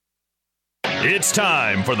It's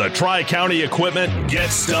time for the Tri-County Equipment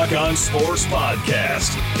Get Stuck on Sports podcast.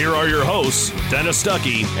 Here are your hosts, Dennis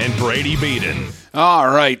Stuckey and Brady Beaton. All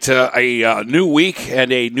right, a new week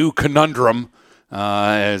and a new conundrum.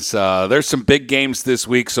 As there's some big games this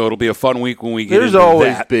week, so it'll be a fun week when we get into that. There's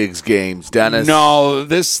always big games, Dennis. No,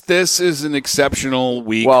 this is an exceptional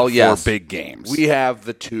week for big games. We have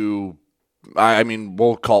the two,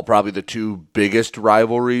 we'll call probably the two biggest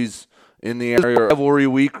rivalries in the area. Rivalry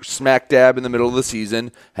week, smack dab in the middle of the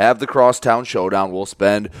season. Have the Crosstown Showdown.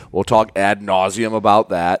 We'll talk ad nauseum about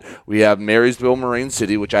that. We have Marysville, Moraine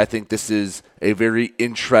City, which I think this is a very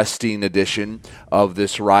interesting edition of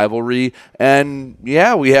this rivalry. And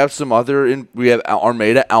yeah, we have some other. We have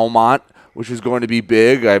Armada Almont, which is going to be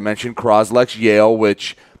big. I mentioned Croslex Yale,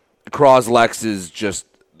 which Croslex is just.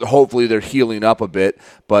 Hopefully they're healing up a bit,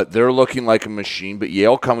 but they're looking like a machine. But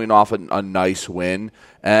Yale coming off a nice win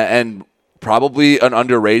and probably an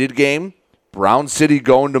underrated game. Brown City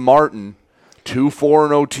going to Martin. 2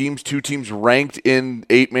 4-0 teams, two teams ranked in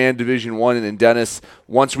 8-man Division I. And Dennis,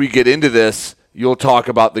 once we get into this, you'll talk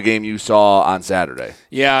about the game you saw on Saturday.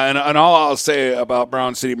 Yeah, and all I'll say about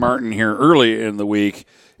Brown City Martin here early in the week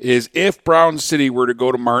is if Brown City were to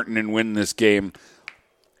go to Martin and win this game,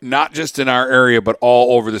 not just in our area, but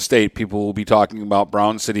all over the state, people will be talking about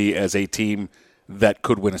Brown City as a team that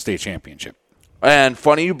could win a state championship. And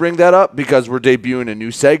funny you bring that up because we're debuting a new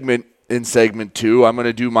segment in segment 2. I'm going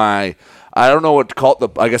to do I don't know what to call it, the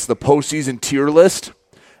postseason tier list.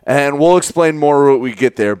 And we'll explain more when we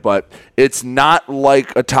get there, but it's not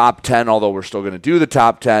like a top 10, although we're still going to do the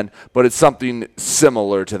top 10, but it's something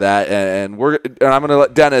similar to that. And I'm going to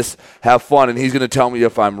let Dennis have fun, and he's going to tell me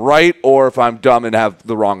if I'm right or if I'm dumb and have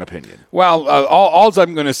the wrong opinion. Well, all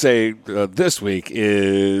I'm going to say this week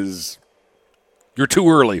is you're too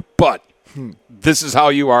early, but this is how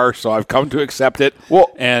you are, so I've come to accept it.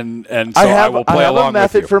 Well, and so I will play along with you. I have a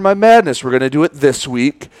method for my madness. We're going to do it this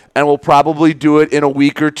week, and we'll probably do it in a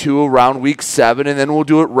week or two around week 7, and then we'll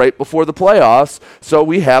do it right before the playoffs. So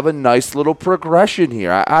we have a nice little progression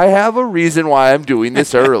here. I have a reason why I'm doing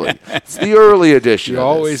this early. It's the early edition. You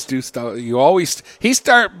always do stuff.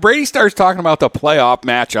 Brady starts talking about the playoff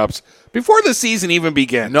matchups before the season even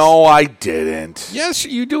begins. No, I didn't. Yes,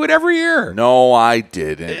 you do it every year. No, I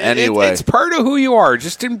didn't. Anyway, it's part of who you are.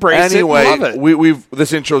 Just embrace it. Love it. We've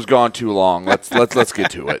this intro's gone too long. Let's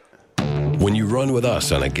get to it. When you run with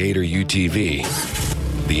us on a Gator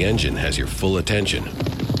UTV, the engine has your full attention.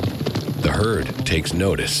 The herd takes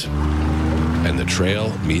notice. And the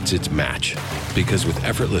trail meets its match. Because with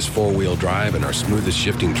effortless 4-wheel drive and our smoothest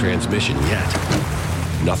shifting transmission yet,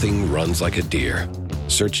 nothing runs like a deer.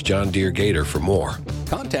 Search John Deere Gator for more.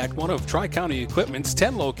 Contact one of Tri-County Equipment's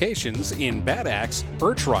 10 locations in Bad Axe,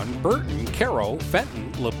 Birch Run, Burton, Caro,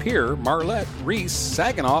 Fenton, Lapeer, Marlette, Reese,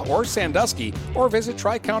 Saginaw, or Sandusky, or visit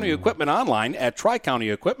Tri-County Equipment online at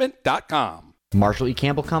tricountyequipment.com. Marshall E.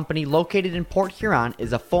 Campbell Company, located in Port Huron,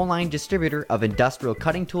 is a full-line distributor of industrial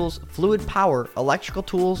cutting tools, fluid power, electrical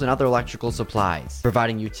tools, and other electrical supplies,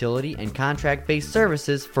 providing utility and contract-based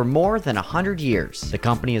services for more than 100 years. The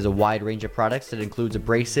company has a wide range of products that includes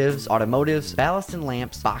abrasives, automotives, ballast and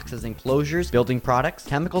lamps, boxes and closures, building products,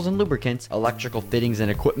 chemicals and lubricants, electrical fittings and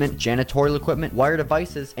equipment, janitorial equipment, wire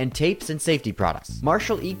devices, and tapes and safety products.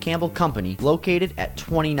 Marshall E. Campbell Company, located at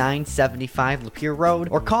 2975 Lapeer Road,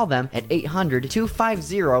 or call them at 800-250-7520.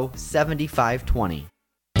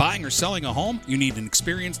 Buying or selling a home? You need an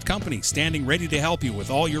experienced company standing ready to help you with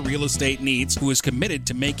all your real estate needs, who is committed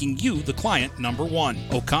to making you the client number one.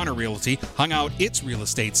 O'Connor Realty hung out its real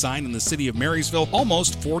estate sign in the city of Marysville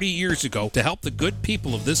almost 40 years ago to help the good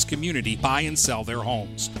people of this community buy and sell their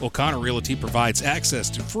homes. O'Connor Realty provides access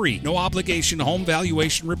to free, no-obligation home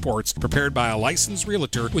valuation reports prepared by a licensed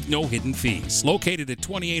realtor with no hidden fees. Located at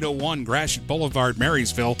 2801 Gratiot Boulevard,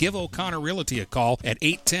 Marysville, give O'Connor Realty a call at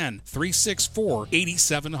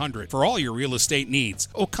 810-364-8700 for all your real estate needs.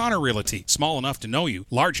 O'Connor Realty, small enough to know you,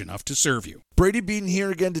 large enough to serve you. Brady Beaton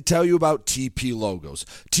here again to tell you about TP Logos.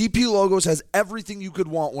 TP Logos has everything you could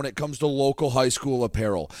want when it comes to local high school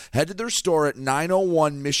apparel. Head to their store at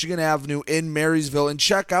 901 Michigan Avenue in Marysville and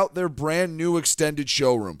check out their brand new extended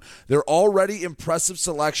showroom. Their already impressive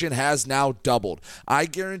selection has now doubled. I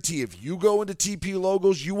guarantee if you go into TP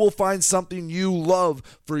Logos, you will find something you love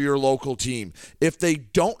for your local team. If they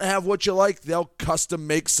don't have what you like, they'll custom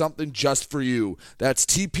make something just for you. That's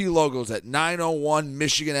TP Logos at 901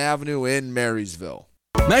 Michigan Avenue in Marysville.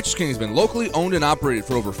 Mattress King has been locally owned and operated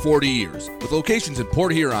for over 40 years. With locations in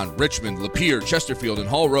Port Huron, Richmond, Lapeer, Chesterfield, and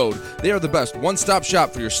Hall Road, they are the best one-stop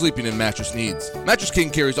shop for your sleeping and mattress needs. Mattress King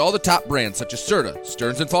carries all the top brands such as Serta,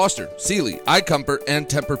 Stearns & Foster, Sealy, iComfort, and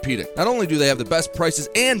Tempur-Pedic. Not only do they have the best prices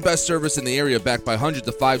and best service in the area backed by hundreds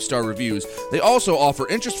of 5-star reviews, they also offer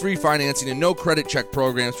interest-free financing and no credit check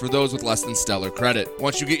programs for those with less than stellar credit.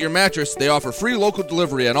 Once you get your mattress, they offer free local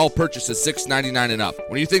delivery on all purchases $6.99 and up.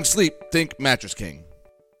 When you think sleep, think Mattress King.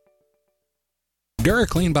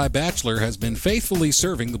 DuraClean by Bachelor has been faithfully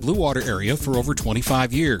serving the Blue Water area for over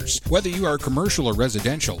 25 years. Whether you are commercial or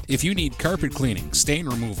residential, if you need carpet cleaning, stain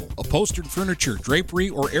removal, upholstered furniture,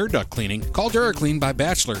 drapery, or air duct cleaning, call DuraClean by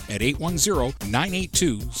Bachelor at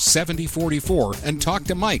 810-982-7044 and talk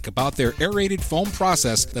to Mike about their aerated foam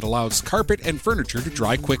process that allows carpet and furniture to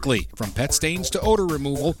dry quickly. From pet stains to odor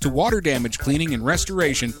removal to water damage cleaning and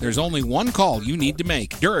restoration, there's only one call you need to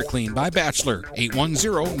make. DuraClean by Bachelor,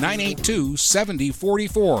 810-982-7044.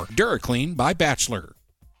 DuraClean by Bachelor.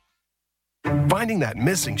 Finding that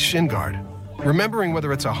missing shin guard, remembering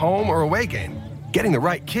whether it's a home or away game, getting the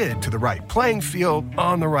right kid to the right playing field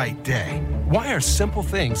on the right day. Why are simple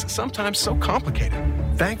things sometimes so complicated?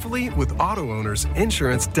 Thankfully, with auto owners,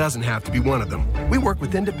 insurance doesn't have to be one of them. We work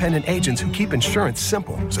with independent agents who keep insurance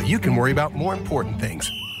simple so you can worry about more important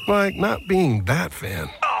things, like not being that fan.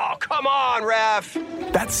 Oh, come on, ref!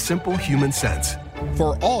 That's simple human sense.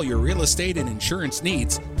 For all your real estate and insurance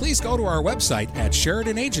needs, please go to our website at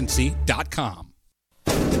SheridanAgency.com.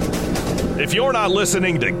 If you're not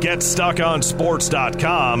listening to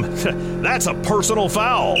GetStuckOnSports.com, that's a personal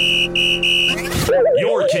foul.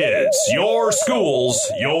 Your kids, your schools,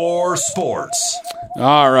 your sports.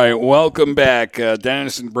 All right, welcome back.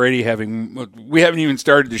 Dennis and Brady we haven't even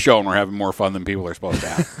started the show, and we're having more fun than people are supposed to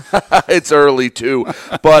have. It's early, too.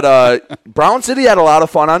 But Brown City had a lot of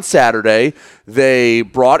fun on Saturday. They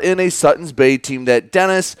brought in a Suttons Bay team that,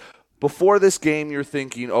 Dennis, before this game, you're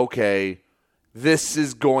thinking, okay, this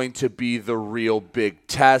is going to be the real big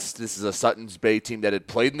test. This is a Suttons Bay team that had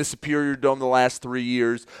played in the Superior Dome the last 3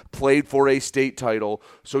 years, played for a state title,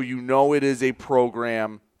 so you know it is a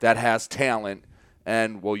program that has talent.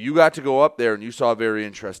 And, well, you got to go up there, and you saw a very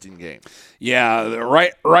interesting game. Yeah,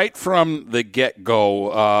 right from the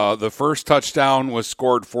get-go, the first touchdown was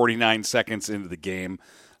scored 49 seconds into the game.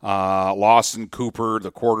 Lawson Cooper,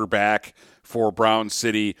 the quarterback for Brown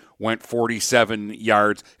City, went 47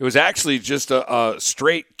 yards. It was actually just a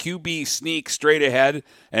straight QB sneak straight ahead,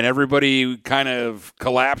 and everybody kind of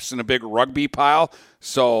collapsed in a big rugby pile.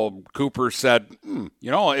 So Cooper said,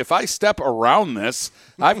 if I step around this,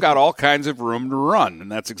 I've got all kinds of room to run.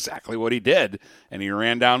 And that's exactly what he did. And he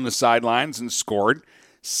ran down the sidelines and scored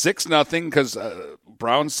 6-0 because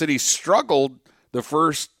Brown City struggled the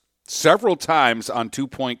first several times on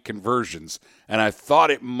 2-point conversions. And I thought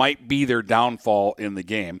it might be their downfall in the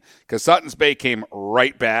game because Suttons Bay came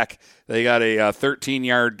right back. They got a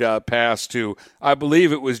 13-yard pass to, I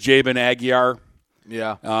believe it was Jabin Aguiar.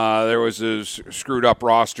 Yeah. There was a screwed up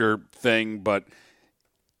roster thing, but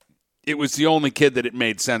it was the only kid that it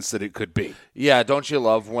made sense that it could be. Yeah, don't you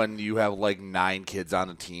love when you have like 9 kids on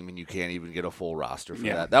a team and you can't even get a full roster for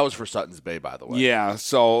that? That was for Suttons Bay, by the way. Yeah,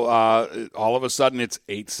 so all of a sudden it's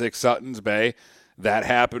 8-6 Suttons Bay. That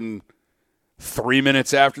happened 3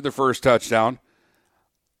 minutes after the first touchdown.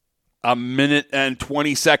 A minute and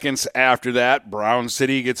 20 seconds after that, Brown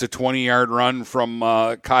City gets a 20-yard run from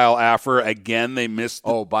Kyle Affer. Again, they missed.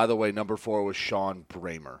 Oh, by the way, number 4 was Sean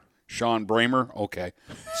Bramer. Sean Bramer? Okay.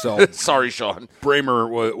 So sorry, Sean.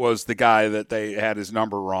 Bramer was the guy that they had his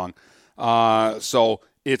number wrong. So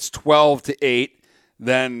it's 12-8.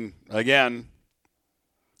 Then, again,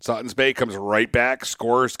 Suttons Bay comes right back,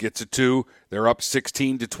 scores, gets a 2. They're up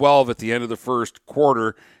 16-12 at the end of the first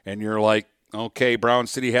quarter, and you're like, okay, Brown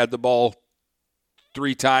City had the ball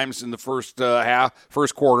 3 times in the first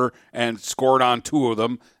quarter, and scored on 2 of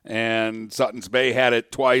them. And Suttons Bay had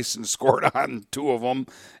it twice and scored on 2 of them.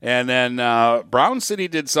 And then Brown City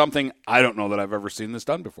did something I don't know that I've ever seen this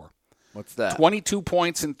done before. What's that? 22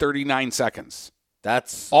 points in 39 seconds.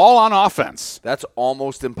 That's all on offense. That's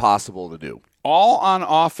almost impossible to do. All on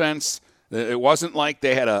offense. It wasn't like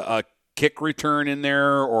they had a kick return in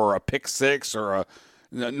there or a pick six or a.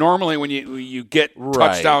 Normally, when you get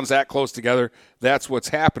touchdowns that close together, that's what's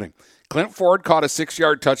happening. Clint Ford caught a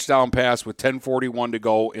 6-yard touchdown pass with 10:41 to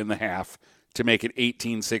go in the half to make it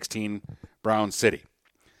 18-16 Brown City.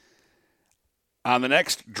 On the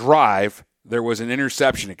next drive, there was an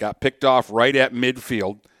interception. It got picked off right at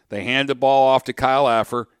midfield. They handed the ball off to Kyle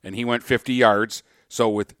Affer, and he went 50 yards. So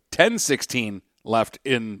with 10:16 left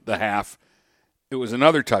in the half, It was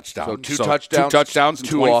another touchdown. So two touchdowns in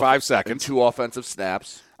 25 seconds. And 2 offensive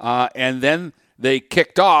snaps. And then they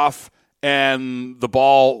kicked off, and the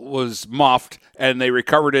ball was muffed, and they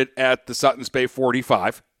recovered it at the Suttons Bay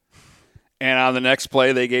 45. And on the next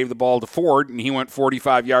play, they gave the ball to Ford, and he went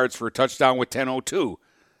 45 yards for a touchdown with 10:02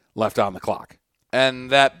 left on the clock. And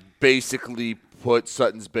that basically put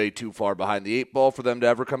Suttons Bay too far behind the 8 ball for them to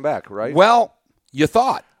ever come back, right? Well, you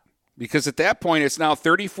thought, because at that point it's now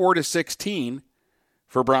 34-16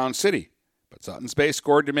 for Brown City. But Suttons Bay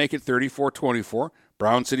scored to make it 34-24.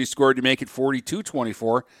 Brown City scored to make it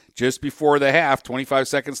 42-24 just before the half, 25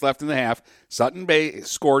 seconds left in the half. Sutton Bay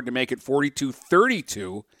scored to make it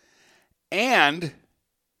 42-32, and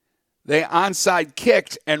they onside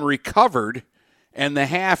kicked and recovered, and the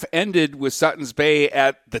half ended with Suttons Bay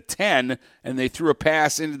at the 10, and they threw a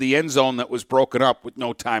pass into the end zone that was broken up with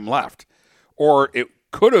no time left. Or it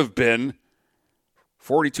could have been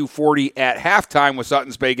 42-40 at halftime with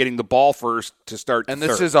Suttons Bay getting the ball first to start the And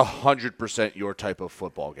this third. is 100% your type of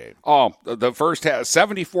football game. Oh, the first half,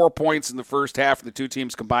 74 points in the first half, of the two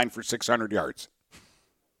teams combined for 600 yards.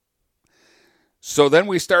 So then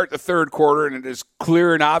we start the third quarter, and it is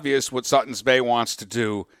clear and obvious what Suttons Bay wants to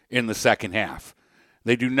do in the second half.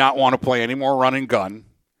 They do not want to play any more run and gun.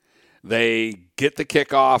 They get the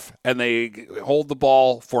kickoff, and they hold the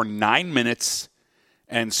ball for 9 minutes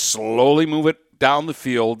and slowly move it down the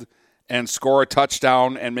field and score a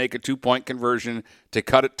touchdown and make a 2-point conversion to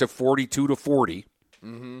cut it to 42-40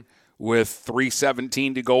 with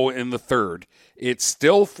 3:17 to go in the third. It's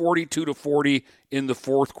still 42-40 in the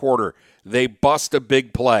fourth quarter. They bust a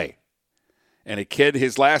big play. And a kid,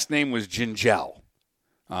 his last name was Gingell.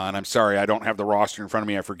 And I'm sorry, I don't have the roster in front of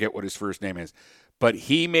me. I forget what his first name is. But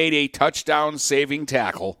he made a touchdown-saving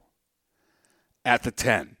tackle at the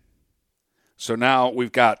 10. So now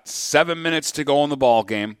we've got 7 minutes to go in the ball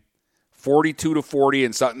game, 42-40,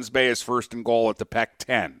 and Suttons Bay is first and goal at the Peck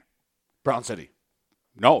 10. Brown City.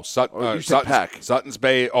 No, you said Peck. Suttons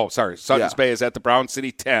Bay. Oh, sorry. Suttons Bay is at the Brown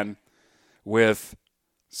City 10 with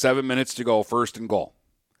 7 minutes to go, first and goal.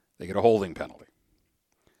 They get a holding penalty.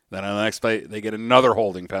 Then on the next play, they get another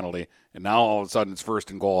holding penalty, and now all of a sudden it's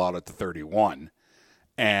first and goal out at the 31.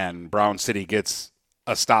 And Brown City gets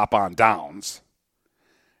a stop on downs.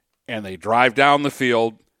 And they drive down the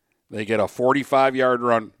field. They get a 45-yard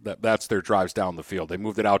run. That's their drives down the field. They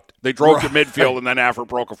moved it out. They drove to midfield, and then after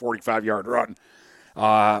broke a 45-yard run.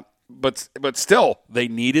 But still, they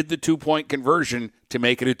needed the 2-point conversion to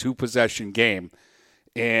make it a 2-possession game.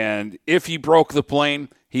 And if he broke the plane,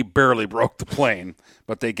 he barely broke the plane.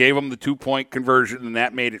 But they gave him the 2-point conversion, and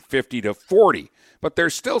that made it 50-40. But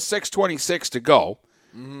there's still 6:26 to go.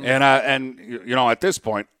 Mm-hmm. And you know, at this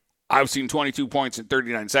point, I've seen 22 points in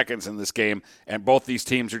 39 seconds in this game, and both these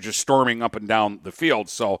teams are just storming up and down the field.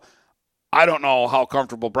 So I don't know how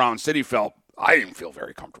comfortable Brown City felt. I didn't feel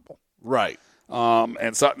very comfortable. Right.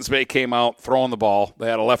 And Suttons Bay came out throwing the ball. They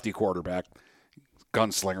had a lefty quarterback,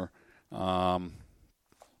 gunslinger. The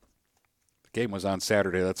game was on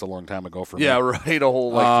Saturday. That's a long time ago for me. Yeah, right. A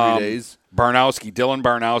whole 3 days. Dylan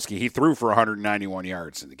Barnowski, he threw for 191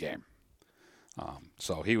 yards in the game.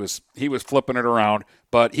 So he was flipping it around,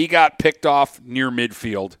 but he got picked off near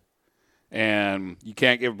midfield, and you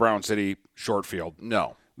can't give Brown City short field.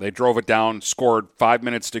 No. They drove it down, scored 5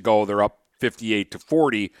 minutes to go. They're up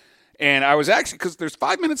 58-40. And I was actually, because there's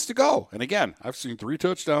 5 minutes to go. And again, I've seen 3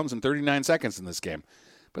 touchdowns in 39 seconds in this game.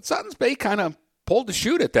 But Suttons Bay kind of pulled the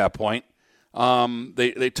chute at that point.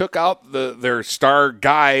 They took out their star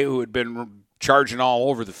guy who had been charging all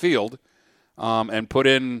over the field, and put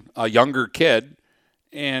in a younger kid,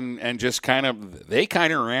 and just kind of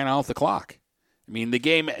ran out the clock. I mean, the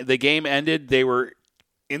game ended. They were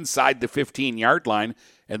inside the 15-yard line,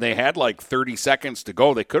 and they had like 30 seconds to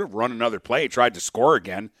go. They could have run another play, tried to score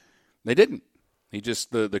again. They didn't.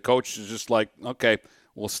 The coach is just like, okay,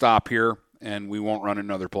 we'll stop here, and we won't run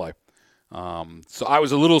another play. So I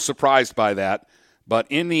was a little surprised by that. But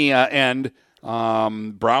in the end,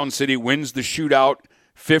 Brown City wins the shootout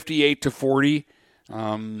 58-40,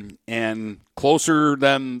 and closer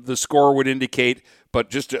than the score would indicate, but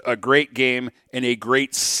just a great game and a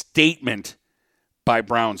great statement by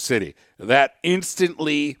Brown City. That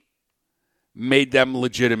instantly made them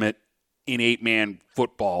legitimate in 8-man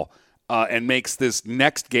football, and makes this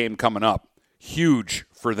next game coming up huge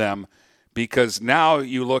for them, because now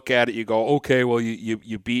you look at it, you go, okay, well,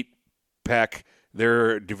 you beat Peck.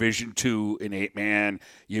 They're Division II in 8-man.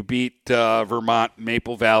 You beat Vermont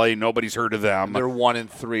Maple Valley. Nobody's heard of them. They're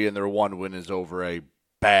 1-3, and their one win is over a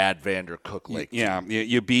bad Vandercook Lake team. Yeah,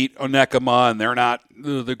 you beat Onekama, and they're not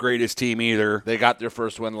the greatest team either. They got their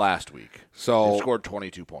first win last week. So they scored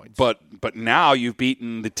 22 points. But now you've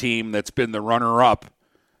beaten the team that's been the runner-up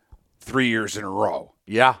 3 years in a row.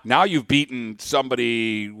 Yeah. Now you've beaten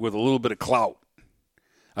somebody with a little bit of clout.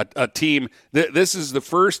 A team. This is the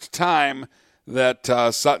first time that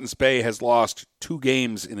Sutton's Bay has lost 2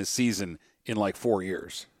 games in a season in like 4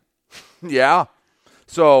 years. Yeah.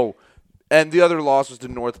 So, and the other loss was to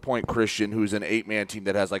North Point Christian, who's an 8-man team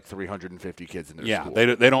that has like 350 kids in their school.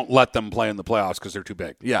 Yeah, they don't let them play in the playoffs because they're too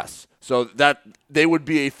big. Yes. So that they would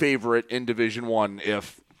be a favorite in Division I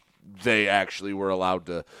if they actually were allowed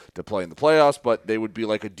to play in the playoffs, but they would be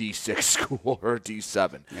like a D6 school or a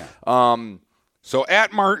D7. Yeah. So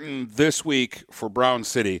at Martin this week for Brown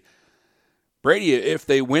City, Brady, if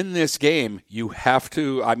they win this game, you have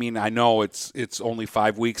to, I mean, I know it's only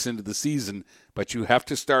 5 weeks into the season, but you have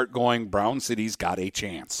to start going, Brown City's got a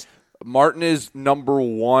chance. Martin is number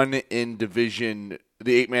 1 in the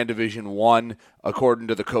 8-man Division 1, according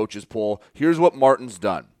to the coaches poll. Here's what Martin's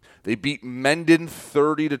done. They beat Mendon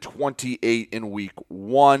 30-28 in week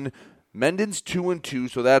 1. Mendon's 2-2,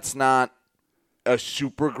 so that's not a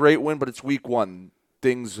super great win, but it's week 1.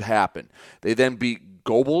 Things happen. They then beat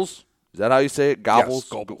Gobles. Is that how you say it? Gobbles? Yes,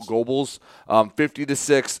 Gobles. Gobles.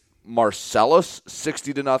 50-6. Marcellus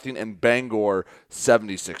 60-0, and Bangor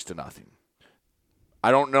 76-0.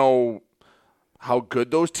 I don't know how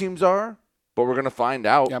good those teams are, but we're going to find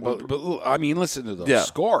out. Yeah, but I mean, listen to those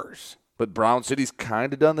scores. But Brown City's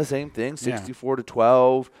kind of done the same thing: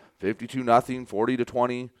 64-12, 52-0,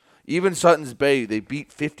 40-20. Even Sutton's Bay, they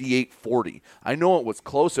beat 58-40. I know it was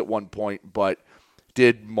close at one point, but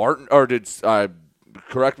did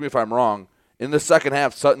correct me if I'm wrong, in the second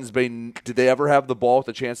half, Sutton's Bay, did they ever have the ball with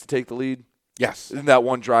a chance to take the lead? Yes. In that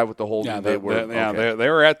one drive with the holding, Yeah, they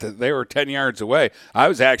were 10 yards away. I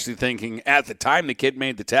was actually thinking at the time the kid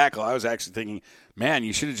made the tackle, I was actually thinking, man,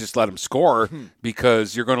 you should have just let him score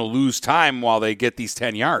because you're going to lose time while they get these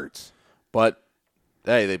 10 yards. But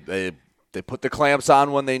hey, they put the clamps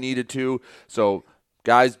on when they needed to. So,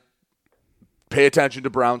 guys, pay attention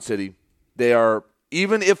to Brown City. They are,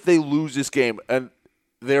 even if they lose this game, and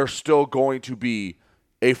they're still going to be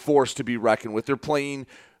a force to be reckoned with. They're playing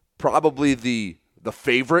probably the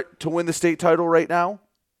favorite to win the state title right now,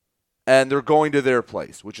 and they're going to their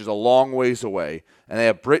place, which is a long ways away. And they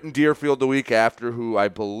have Britton Deerfield the week after, who I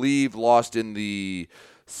believe lost in the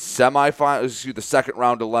semifinals, the second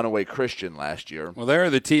round to Lenawee Christian last year. Well,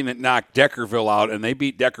 they're the team that knocked Deckerville out, and they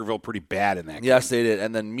beat Deckerville pretty bad in that game. Yes, they did.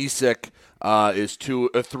 And then Mesick is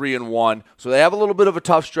 3-1, so they have a little bit of a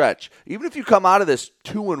tough stretch. Even if you come out of this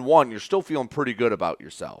 2-1, you're still feeling pretty good about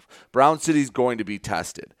yourself. Brown City's going to be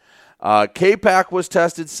tested. K-Pac was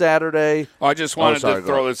tested Saturday. I just wanted to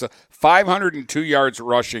throw this: 502 yards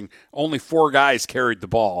rushing. Only 4 guys carried the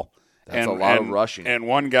ball. That's a lot of rushing. And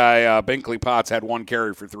one guy, Binkley Potts, had 1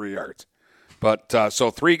 carry for 3 yards. But so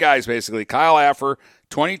 3 guys basically. Kyle Affer,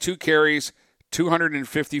 22 carries,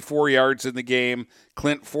 254 yards in the game.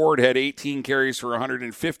 Clint Ford had 18 carries for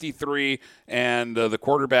 153. And the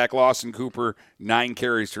quarterback, Lawson Cooper, 9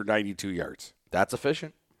 carries for 92 yards. That's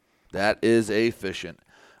efficient. That is efficient.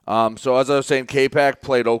 So as I was saying, K-Pac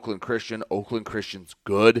played Oakland Christian. Oakland Christian's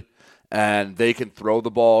good, and they can throw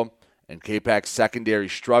the ball. And K-Pac's secondary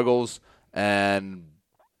struggles, and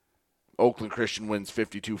Oakland Christian wins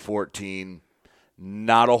 52-14.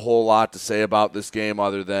 Not a whole lot to say about this game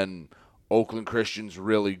other than Oakland Christian's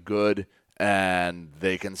really good, and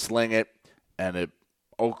they can sling it, and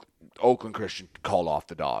Oakland Christian called off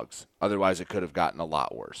the dogs. Otherwise, it could have gotten a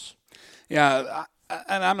lot worse. Yeah,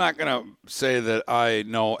 and I'm not going to say that I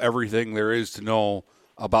know everything there is to know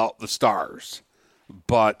about the Stars,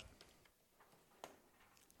 but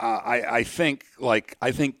I think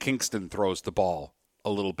Kingston throws the ball a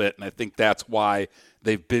little bit, and I think that's why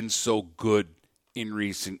they've been so good in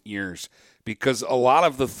recent years. Because a lot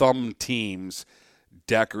of the thumb teams,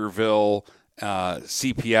 Deckerville,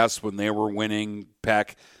 CPS when they were winning,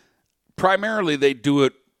 Peck, primarily they do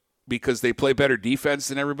it because they play better defense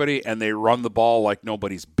than everybody, and they run the ball like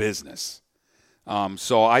nobody's business.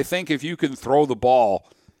 So I think if you can throw the ball,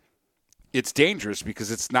 it's dangerous because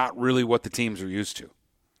it's not really what the teams are used to.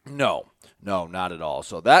 No, not at all.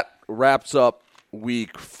 So that wraps up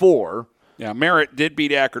week 4. Yeah, Merritt did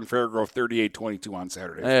beat Akron Fairgrove 38-22 on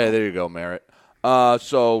Saturday. Hey, there you go, Merritt.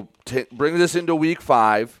 So bring this into week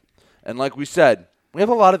 5. And like we said, we have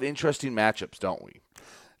a lot of interesting matchups, don't we?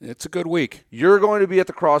 It's a good week. You're going to be at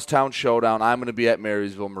the Crosstown Showdown. I'm going to be at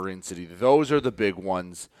Marysville Marine City. Those are the big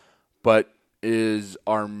ones. But is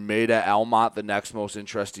Armada Almont the next most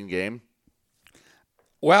interesting game?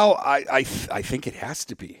 Well, I think it has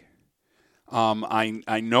to be.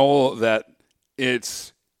 I know that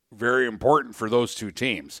it's very important for those two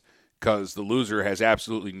teams because the loser has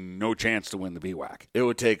absolutely no chance to win the BWAC. It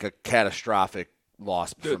would take a catastrophic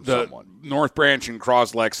loss from someone. North Branch and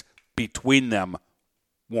Croslex between them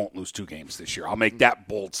won't lose 2 games this year. I'll make that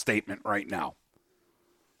bold statement right now.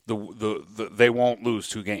 They won't lose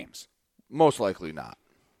 2 games. Most likely not.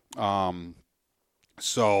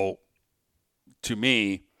 So, to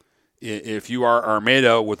me, if you are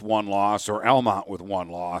Armada with 1 loss or Almont with 1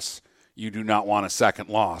 loss, you do not want a second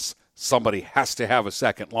loss. Somebody has to have a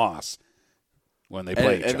second loss when they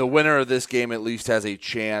play each other. And the winner of this game at least has a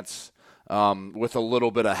chance with a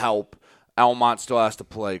little bit of help. Almont still has to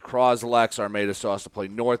play Croslex. Armada still has to play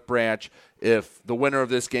North Branch. If the winner of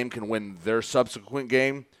this game can win their subsequent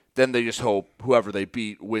game, then they just hope whoever they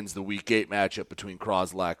beat wins the Week 8 matchup between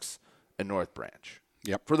Croslex and North Branch.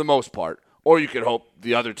 Yep. For the most part. Or you could hope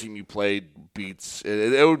the other team you played beats.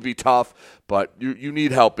 It would be tough, but you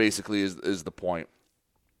need help, basically, is the point.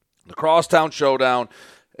 The Crosstown Showdown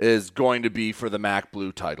is going to be for the MAC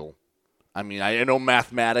Blue title. I mean, I know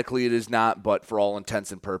mathematically it is not, but for all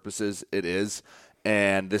intents and purposes, it is.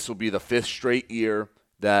 And this will be the 5th straight year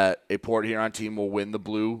that a Port Huron team will win the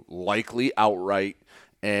Blue, likely outright.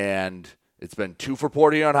 And it's been 2 for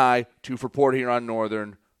Port Huron High, 2 for Port Huron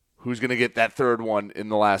Northern. Who's going to get that 3rd one in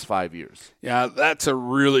the last 5 years? Yeah, that's a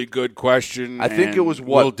really good question. I think it was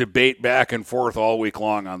what we'll debate back and forth all week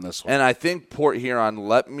long on this one. And I think Port Huron,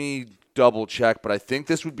 let me double check, but I think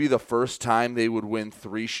this would be the first time they would win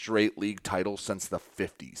 3 straight league titles since the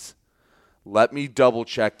 50s. Let me double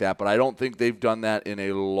check that, but I don't think they've done that in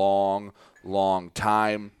a long, long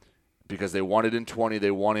time because they won it in 20,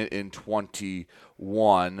 they won it in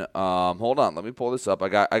 21. Hold on, let me pull this up. I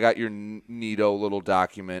got your neato little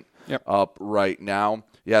document up right now.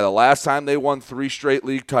 Yeah, the last time they won 3 straight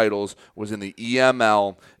league titles was in the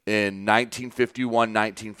EML in 1951,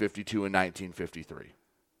 1952, and 1953.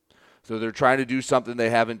 So they're trying to do something they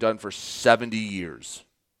haven't done for 70 years.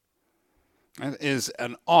 That is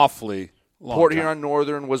an awfully long Port time. Huron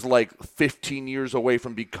Northern was like 15 years away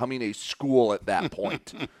from becoming a school at that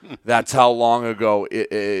point. That's how long ago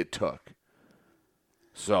it took.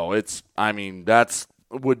 So that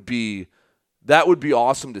would be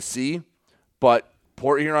awesome to see, but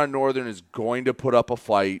Port Huron Northern is going to put up a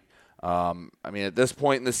fight. At this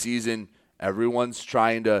point in the season, everyone's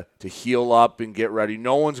trying to heal up and get ready.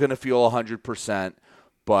 No one's going to feel 100%,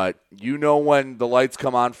 but when the lights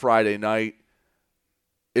come on Friday night,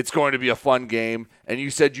 it's going to be a fun game. And you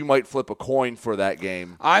said you might flip a coin for that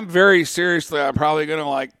game. I'm probably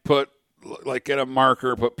going to get a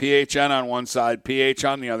marker, put PHN on one side, PH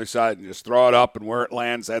on the other side, and just throw it up, and where it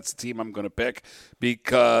lands, that's the team I'm going to pick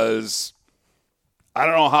because I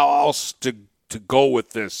don't know how else to go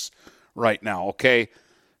with this right now, okay?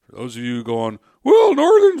 For those of you going, well,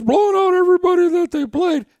 Northern's blowing out everybody that they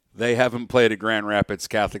played. They haven't played at Grand Rapids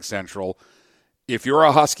Catholic Central. If you're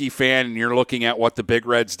a Husky fan and you're looking at what the Big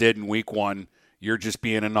Reds did in Week 1, you're just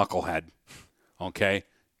being a knucklehead, okay?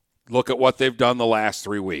 Look at what they've done the last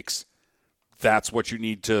 3 weeks. That's what you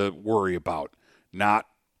need to worry about.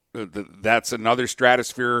 That's another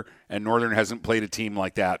stratosphere, and Northern hasn't played a team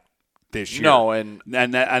like that this year. No, and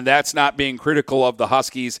that's not being critical of the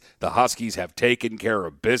Huskies. The Huskies have taken care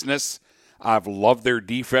of business. I've loved their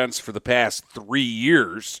defense for the past 3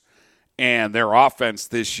 years, and their offense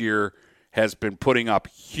this year has been putting up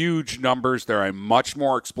huge numbers. They're a much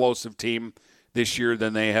more explosive team this year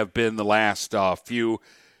than they have been the last few.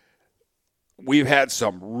 We've had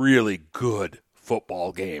some really good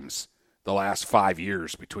football games the last 5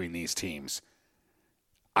 years between these teams.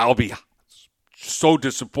 I'll be so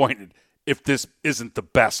disappointed if this isn't the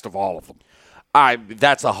best of all of them.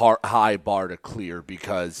 That's a high bar to clear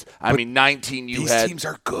because, 19 you these had. These teams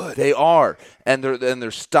are good. They are. And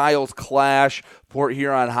their styles clash. Port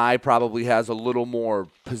Huron High probably has a little more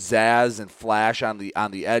pizzazz and flash on the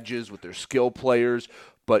edges with their skill players,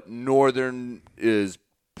 but Northern is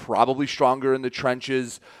probably stronger in the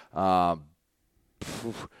trenches.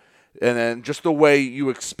 And then just the way you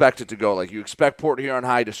expect it to go. Like you expect Port Huron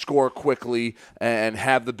High to score quickly and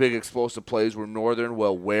have the big explosive plays where Northern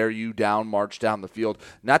will wear you down, march down the field.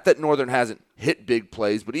 Not that Northern hasn't hit big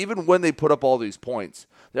plays, but even when they put up all these points,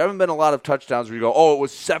 there haven't been a lot of touchdowns where you go, oh, it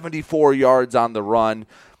was 74 yards on the run.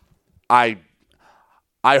 I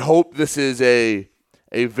hope this is a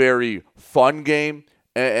very fun game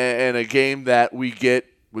and a game that we get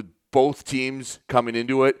with both teams coming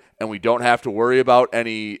into it, and we don't have to worry about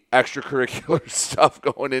any extracurricular stuff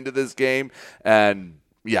going into this game. And,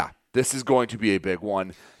 yeah, this is going to be a big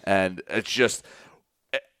one. And it's just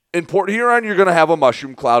in Port Huron, you're going to have a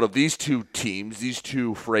mushroom cloud of these two teams, these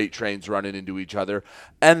two freight trains running into each other.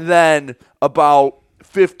 And then about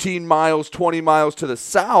 15 miles, 20 miles to the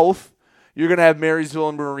south, you're going to have Marysville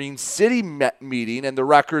and Marine City meeting, and the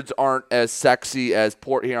records aren't as sexy as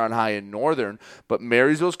Port Huron High and Northern, but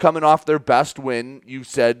Marysville's coming off their best win, you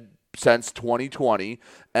said, since 2020,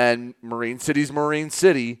 and Marine City's Marine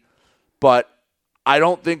City, but I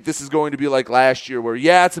don't think this is going to be like last year where,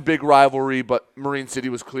 yeah, it's a big rivalry, but Marine City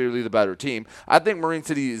was clearly the better team. I think Marine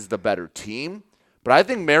City is the better team, but I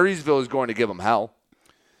think Marysville is going to give them hell.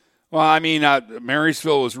 Well, I mean,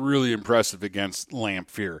 Marysville was really impressive against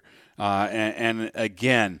Lamphere. And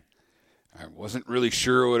again, I wasn't really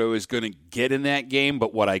sure what I was going to get in that game,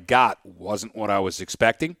 but what I got wasn't what I was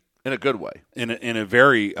expecting. In a good way. In a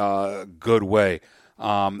very good way.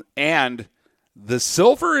 And the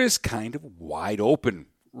Silver is kind of wide open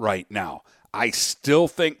right now. I still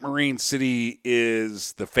think Marine City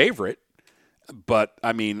is the favorite, but,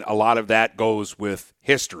 I mean, a lot of that goes with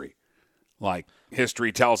history. Like,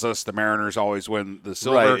 history tells us the Mariners always win the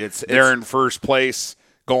Silver. Right. They're in first place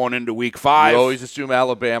going into Week 5. You always assume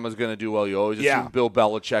Alabama's going to do well. You always assume Bill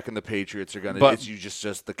Belichick and the Patriots are going to. It's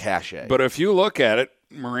just the cachet. But if you look at it,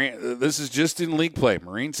 this is just in league play.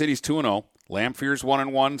 Marine City's 2-0. Lamphere's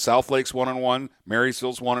 1-1. Southlake's 1-1.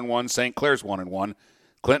 Marysville's 1-1. St. Clair's 1-1.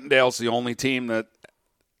 Clintondale's the only team that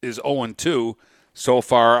is 0-2 so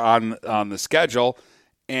far on the schedule,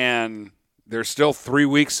 and there's still 3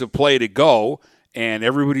 weeks of play to go, and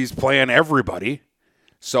everybody's playing everybody.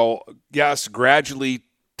 So yes, gradually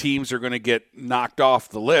teams are going to get knocked off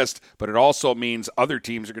the list, but it also means other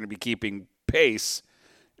teams are going to be keeping pace.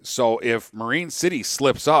 So if Marine City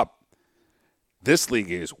slips up, this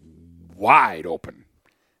league is wide open.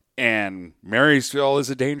 And Marysville is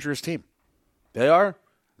a dangerous team. They are.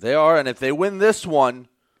 And if they win this one,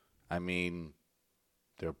 I mean,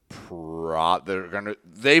 they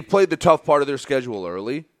played the tough part of their schedule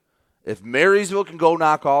early. If Marysville can go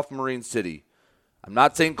knock off Marine City, I'm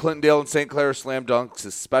not saying Clintondale and St. Clair are slam dunks,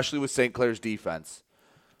 especially with St. Clair's defense.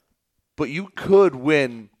 But you could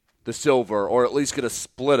win the Silver, or at least get a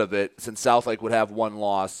split of it, since Southlake would have one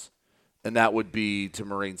loss, and that would be to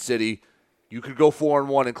Marine City. You could go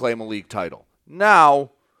 4-1 and claim a league title.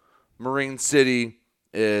 Now, Marine City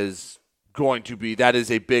is going to be, that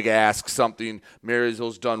is a big ask, something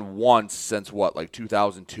Marysville's done once since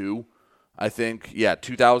 2002, I think. Yeah,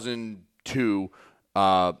 2002.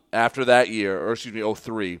 After that year,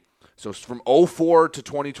 03. So from 04 to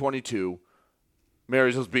 2022,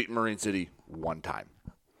 Marysville's beaten Marine City one time.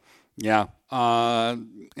 Yeah,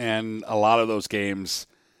 and a lot of those games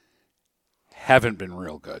haven't been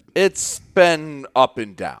real good. It's been up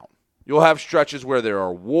and down. You'll have stretches where there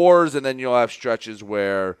are wars, and then you'll have stretches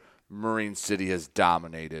where Marine City has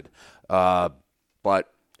dominated. But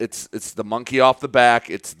it's the monkey off the back.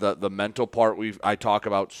 It's the mental part I talk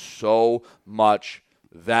about so much.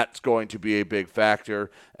 That's going to be a big factor.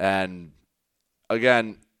 And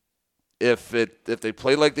again, if they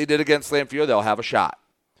play like they did against Lamphere, they'll have a shot.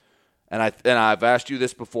 And I've asked you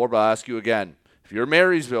this before, but I'll ask you again. If you're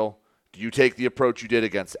Marysville, do you take the approach you did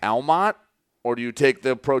against Almont, or do you take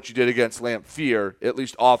the approach you did against Lamphere, at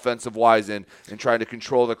least offensive-wise, in trying to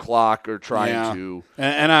control the clock or trying to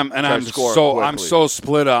I'm so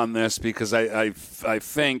split on this, because I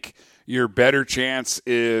think your better chance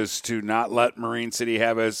is to not let Marine City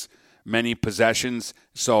have as many possessions,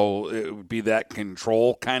 so it would be that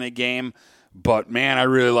control kind of game. But man, I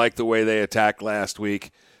really like the way they attacked last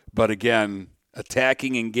week. But again,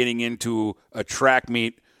 attacking and getting into a track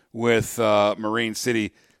meet with Marine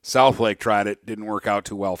City, Southlake tried it, didn't work out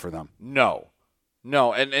too well for them. No,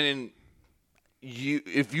 and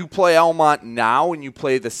if you play Almont now and you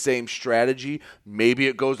play the same strategy, maybe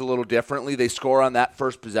it goes a little differently. They score on that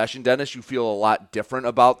first possession, Dennis. You feel a lot different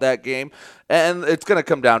about that game, and it's going to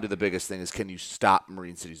come down to the biggest thing is, can you stop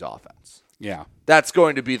Marine City's offense? Yeah. That's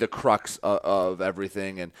going to be the crux of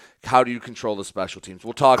everything, and how do you control the special teams?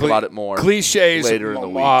 We'll talk about it more cliches later in the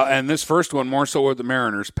week. And this first one more so with the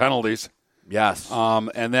Mariners, penalties. Yes.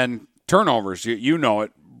 And then turnovers. You know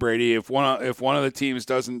it, Brady. If one of the teams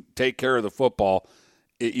doesn't take care of the football,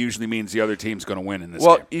 it usually means the other team's going to win in this game.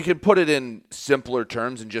 Well, you can put it in simpler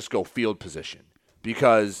terms and just go field position.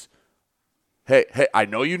 Because, hey, I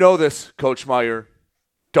know you know this, Coach Meyer.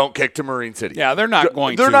 Don't kick to Marine City. Yeah, they're not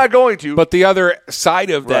going to. They're not going to. But the other side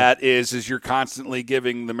of that is you're constantly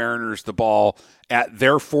giving the Mariners the ball at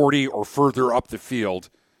their 40 or further up the field,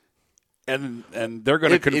 and they're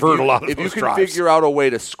going to convert a lot of those drives. If you can figure out a way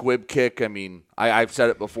to squib kick, I mean, I've said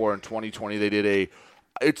it before, in 2020 they did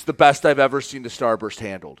it's the best I've ever seen the Starburst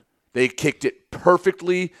handled. They kicked it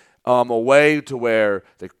perfectly away to where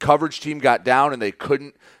the coverage team got down and they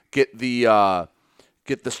couldn't get the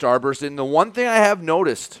starburst in. The one thing I have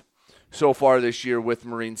noticed so far this year with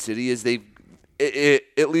Marine City is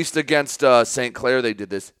at least against St. Clair they did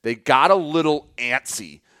this. They got a little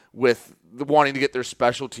antsy with wanting to get their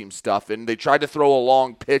special team stuff, and they tried to throw a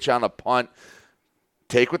long pitch on a punt,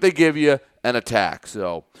 take what they give you, and attack.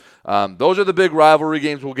 So those are the big rivalry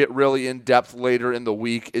games. We'll get really in-depth later in the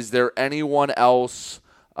week. Is there anyone else,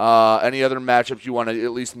 any other matchups you want to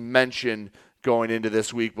at least mention going into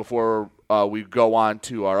this week before we go on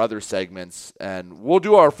to our other segments? And we'll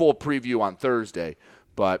do our full preview on Thursday.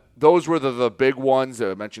 But those were the big ones.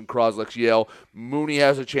 I mentioned Croslex Yale. Mooney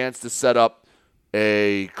has a chance to set up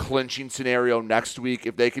a clinching scenario next week.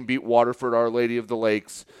 If they can beat Waterford, Our Lady of the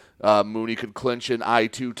Lakes, Mooney could clinch an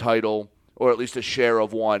I2 title, or at least a share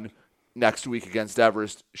of one next week against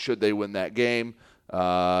Everest should they win that game.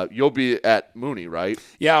 You'll be at Mooney, right?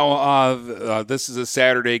 Yeah, this is a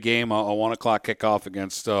Saturday game, a 1 o'clock kickoff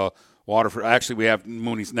against Waterford. Actually, we have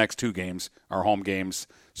Mooney's next two games, our home games,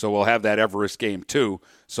 so we'll have that Everest game too.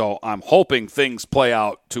 So I'm hoping things play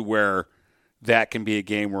out to where that can be a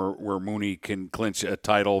game where Mooney can clinch a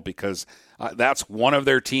title, because that's one of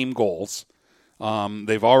their team goals.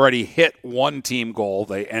 They've already hit one team goal.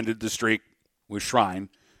 They ended the streak with Shrine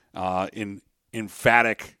in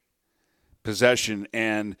emphatic possession.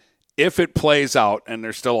 And if it plays out, and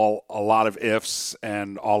there's still a lot of ifs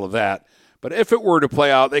and all of that, but if it were to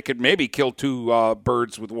play out, they could maybe kill two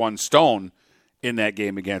birds with one stone in that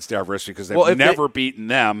game against Everest, because they've never beaten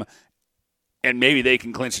them, and maybe they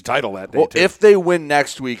can clinch the title that day too. If they win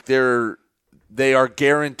next week, they are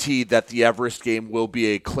guaranteed that the Everest game will be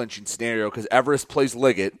a clinching scenario, because Everest plays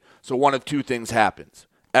Liggett, so one of two things happens.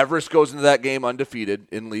 Everest goes into that game undefeated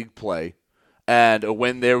in league play, and a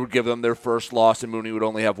win there would give them their first loss, and Mooney would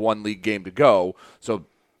only have one league game to go, so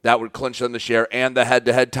that would clinch them the share and the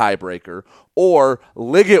head-to-head tiebreaker. Or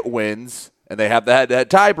Liggett wins, and they have the head-to-head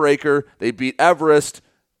tiebreaker, they beat Everest,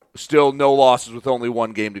 still no losses with only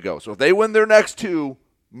one game to go. So if they win their next two,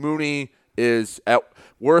 Mooney is at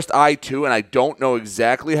worst I2, and I don't know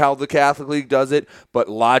exactly how the Catholic League does it, but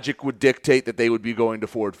logic would dictate that they would be going to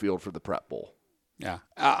Ford Field for the Prep Bowl. Yeah,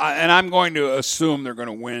 and I'm going to assume they're going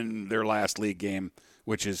to win their last league game,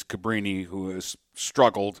 which is Cabrini, who has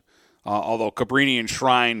struggled, although Cabrini and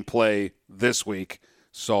Shrine play this week,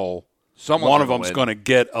 so one of them's going to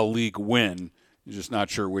get a league win. You're just not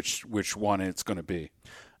sure which one it's going to be.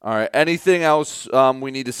 All right, anything else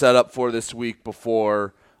we need to set up for this week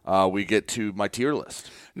before we get to my tier list?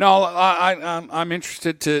 No, I'm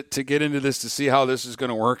interested to get into this, to see how this is going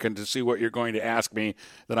to work, and to see what you're going to ask me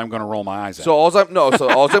that I'm going to roll my eyes at. So all I'm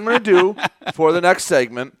going to do for the next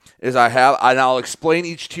segment is I'll explain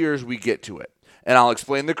each tier as we get to it. And I'll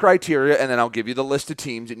explain the criteria, and then I'll give you the list of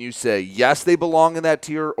teams, and you say, yes, they belong in that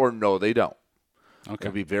tier, or no, they don't. Okay.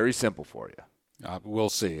 It'll be very simple for you. We'll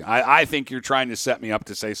see. I think you're trying to set me up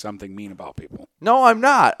to say something mean about people. No, I'm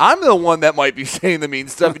not. I'm the one that might be saying the mean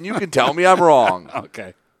stuff, and you can tell me I'm wrong.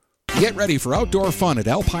 Okay. Get ready for outdoor fun at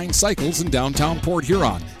Alpine Cycles in downtown Port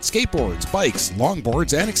Huron. Skateboards, bikes,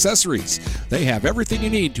 longboards, and accessories. They have everything you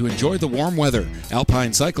need to enjoy the warm weather.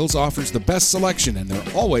 Alpine Cycles offers the best selection, and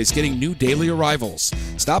they're always getting new daily arrivals.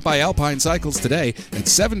 Stop by Alpine Cycles today at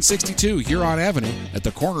 762 Huron Avenue at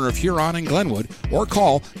the corner of Huron and Glenwood, or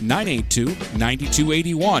call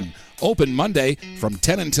 982-9281. Open Monday from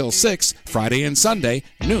 10 until 6, Friday and Sunday,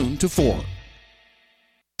 noon to 4.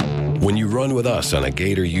 When you run with us on a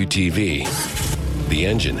Gator UTV, the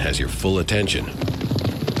engine has your full attention.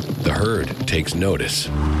 The herd takes notice.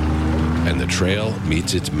 And the trail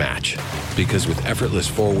meets its match. Because with effortless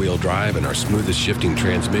four-wheel drive and our smoothest shifting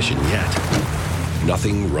transmission yet,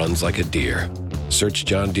 nothing runs like a deer. Search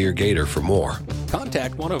John Deere Gator for more.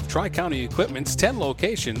 Contact one of Tri-County Equipment's 10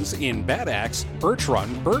 locations in Bad Axe, Birch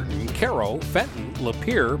Run, Burton, Caro, Fenton,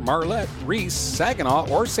 Lapeer, Marlette, Reese, Saginaw,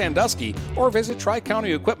 or Sandusky, or visit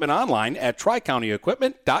Tri-County Equipment online at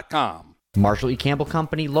tricountyequipment.com. Marshall E. Campbell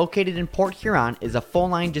Company, located in Port Huron, is a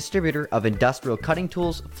full-line distributor of industrial cutting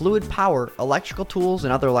tools, fluid power, electrical tools,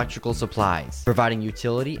 and other electrical supplies, providing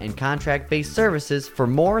utility and contract-based services for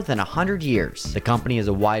more than 100 years. The company has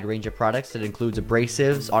a wide range of products that includes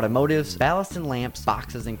abrasives, automotives, ballast and lamps,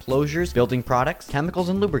 boxes and closures, building products, chemicals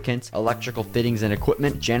and lubricants, electrical fittings and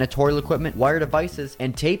equipment, janitorial equipment, wire devices,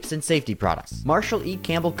 and tapes and safety products. Marshall E.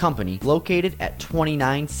 Campbell Company, located at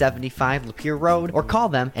 2975 Lapeer Road, or call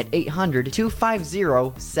them at 800-250-7520.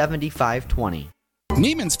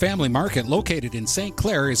 Neiman's Family Market, located in St.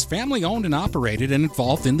 Clair, is family-owned and operated and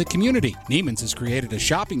involved in the community. Neiman's has created a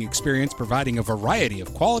shopping experience providing a variety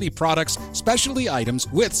of quality products, specialty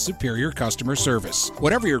items with superior customer service.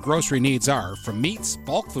 Whatever your grocery needs are, from meats,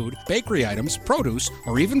 bulk food, bakery items, produce,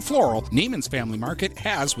 or even floral, Neiman's Family Market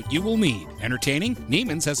has what you will need. Entertaining?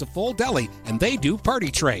 Neiman's has a full deli, and they do party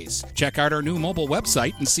trays. Check out our new mobile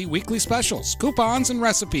website and see weekly specials, coupons, and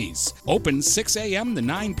recipes. Open 6 a.m. to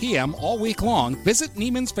 9 p.m. all week long. Visit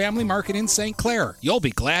Neiman's Family Market in St. Clair. You'll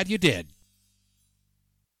be glad you did.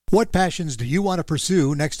 What passions do you want to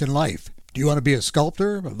pursue next in life? Do you want to be a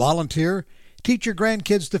sculptor, a volunteer, teach your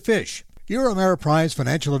grandkids to fish? Your Ameriprise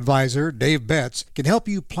financial advisor, Dave Betts, can help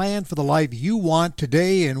you plan for the life you want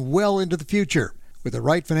today and well into the future. With the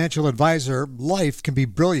right financial advisor, life can be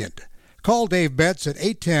brilliant. Call Dave Betts at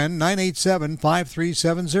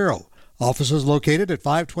 810-987-5370. Office is located at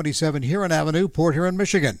 527 Huron Avenue, Port Huron,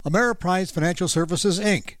 Michigan. Ameriprise Financial Services,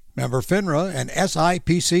 Inc., member FINRA and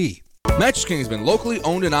SIPC. Mattress King has been locally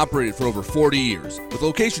owned and operated for over 40 years. With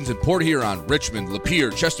locations in Port Huron, Richmond,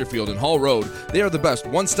 Lapeer, Chesterfield, and Hall Road, they are the best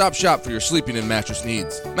one-stop shop for your sleeping and mattress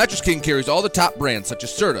needs. Mattress King carries all the top brands such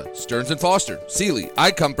as Serta, Stearns & Foster, Sealy,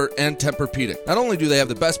 iComfort, and Tempur-Pedic. Not only do they have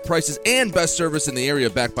the best prices and best service in the area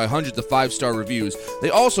backed by hundreds of 5-star reviews, they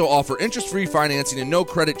also offer interest-free financing and no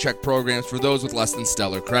credit check programs for those with less than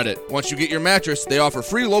stellar credit. Once you get your mattress, they offer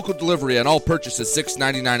free local delivery on all purchases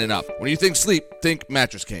 $6.99 and up. When you think sleep, think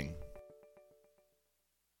Mattress King.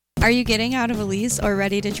 Are you getting out of a lease or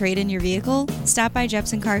ready to trade in your vehicle? Stop by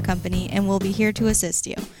Jepson Car Company and we'll be here to assist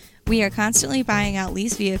you. We are constantly buying out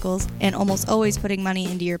leased vehicles and almost always putting money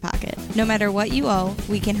into your pocket. No matter what you owe,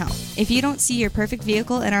 we can help. If you don't see your perfect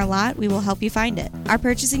vehicle in our lot, we will help you find it. Our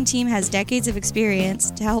purchasing team has decades of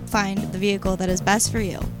experience to help find the vehicle that is best for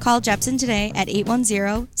you. Call Jepson today at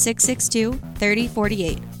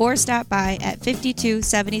 810-662-3048 or stop by at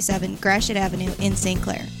 5277 Gratiot Avenue in St.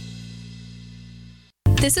 Clair.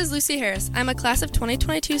 This is Lucy Harris. I'm a class of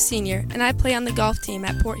 2022 senior, and I play on the golf team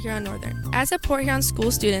at Port Huron Northern. As a Port Huron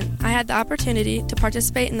school student, I had the opportunity to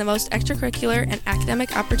participate in the most extracurricular and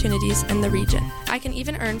academic opportunities in the region. I can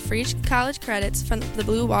even earn free college credits from the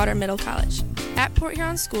Blue Water Middle College. At Port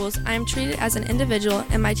Huron schools, I am treated as an individual,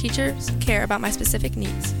 and my teachers care about my specific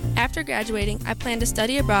needs. After graduating, I plan to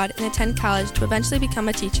study abroad and attend college to eventually become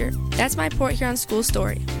a teacher. That's my Port Huron school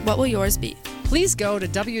story. What will yours be? Please go to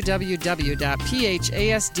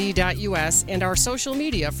www.phasd.us and our social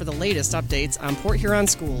media for the latest updates on Port Huron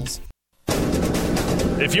schools.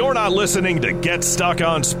 If you're not listening to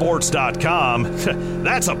GetStuckOnSports.com,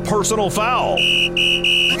 that's a personal foul.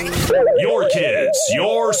 Your kids,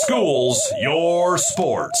 your schools, your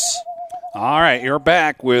sports. All right, you're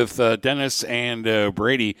back with Dennis and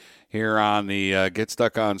Brady here on the Get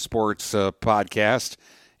Stuck on Sports podcast.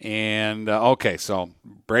 And, okay, so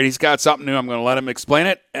Brady's got something new. I'm going to let him explain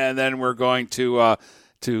it, and then we're going to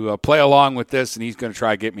play along with this, and he's going to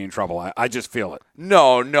try to get me in trouble. I just feel it.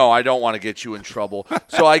 No, I don't want to get you in trouble.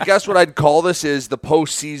 So I guess what I'd call this is the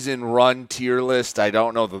postseason run tier list. I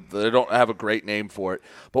don't know. They don't have a great name for it.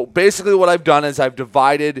 But basically what I've done is I've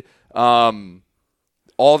divided all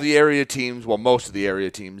the area teams, well, most of the area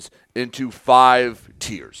teams, into 5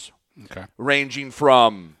 tiers. Okay. Ranging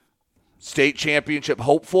from state championship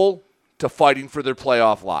hopeful to fighting for their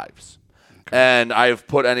playoff lives. Okay. And I've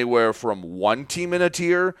put anywhere from 1 team in a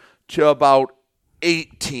tier to about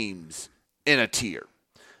 8 teams in a tier.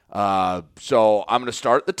 So I'm going to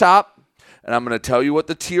start at the top, and I'm going to tell you what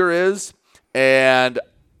the tier is, and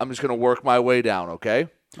I'm just going to work my way down, okay?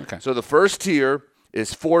 Okay. So the first tier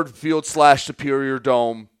is Ford Field / Superior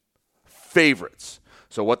Dome favorites.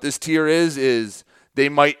 So what this tier is it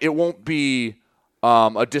won't be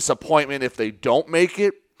a disappointment if they don't make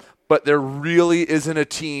it, but there really isn't a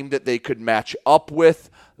team that they could match up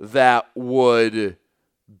with that would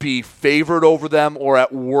be favored over them, or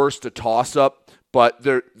at worst a toss-up. But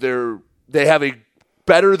they have a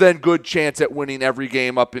better than good chance at winning every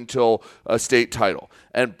game up until a state title.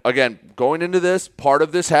 And again, going into this, part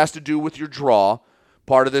of this has to do with your draw.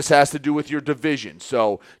 Part of this has to do with your division.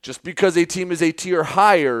 So just because a team is a tier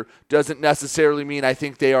higher doesn't necessarily mean I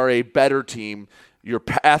think they are a better team. Your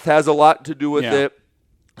path has a lot to do with it.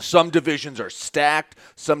 Some divisions are stacked.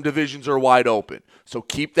 Some divisions are wide open. So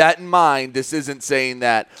keep that in mind. This isn't saying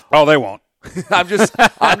that. Oh, they won't. I'm just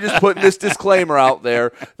putting this disclaimer out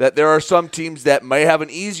there that there are some teams that may have an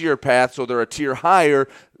easier path, so they're a tier higher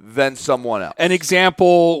than someone else. An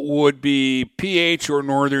example would be PH or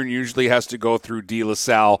Northern usually has to go through De La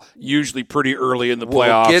Salle, usually pretty early in the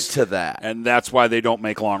playoffs. We'll get to that. And that's why they don't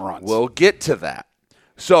make long runs. We'll get to that.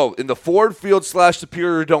 So in the Ford Field /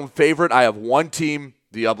 Superior Dome favorite, I have 1 team,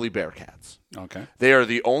 the Ubly Bearcats. Okay. They are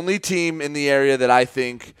the only team in the area that I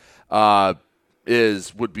think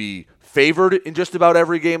would be favored in just about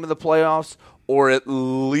every game in the playoffs, or at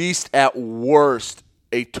least at worst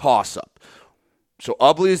a toss-up. So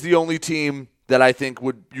Ubly is the only team that I think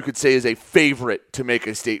you could say is a favorite to make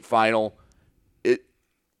a state final.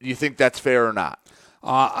 You think that's fair or not?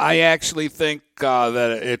 I actually think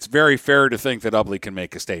that it's very fair to think that Ubly can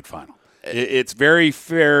make a state final. It's very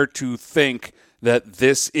fair to think that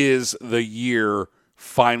this is the year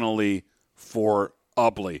finally for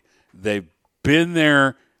Ubly. They've been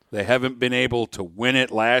there. They haven't been able to win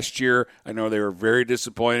it last year. I know they were very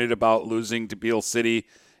disappointed about losing to Beal City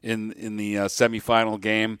in the semifinal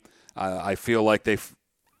game. I feel like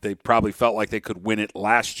they probably felt like they could win it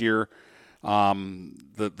last year.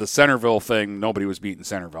 The Centerville thing, nobody was beating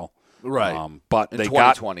Centerville, right? But in they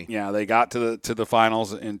 2020. They got to the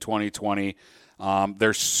finals in 2020.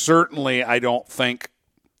 They're certainly, I don't think,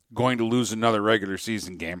 going to lose another regular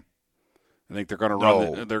season game. I think they're going to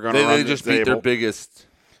run. They're going to run. They just beat their biggest.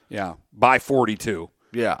 Yeah, by 42.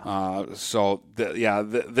 Yeah.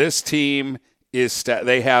 This team is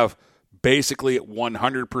they have basically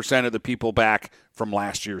 100% of the people back from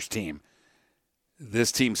last year's team.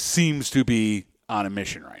 This team seems to be on a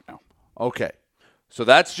mission right now. Okay. So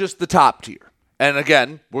that's just the top tier. And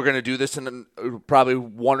again, we're going to do this in probably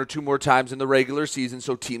one or two more times in the regular season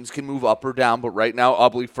so teams can move up or down. But right now,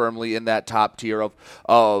 Ubly firmly in that top tier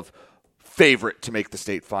of favorite to make the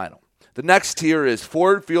state final. The next tier is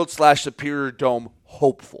Ford Field / Superior Dome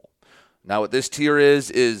hopeful. Now, what this tier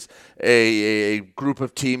is a group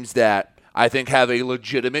of teams that I think have a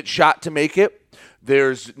legitimate shot to make it.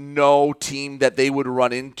 There's no team that they would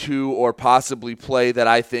run into or possibly play that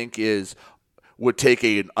I think would take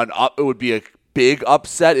it would be a big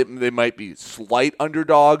upset. They might be slight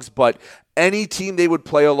underdogs, but any team they would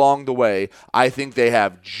play along the way, I think they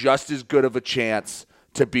have just as good of a chance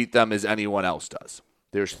to beat them as anyone else does.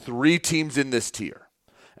 There's 3 teams in this tier.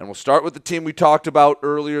 And we'll start with the team we talked about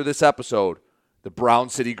earlier this episode, the Brown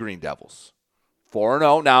City Green Devils.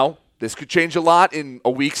 4-0 now. This could change a lot in a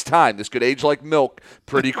week's time. This could age like milk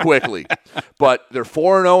pretty quickly. But they're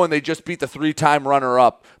 4-0, and they just beat the 3-time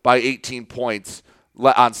runner-up by 18 points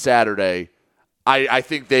on Saturday. I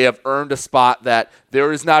think they have earned a spot that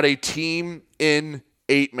there is not a team in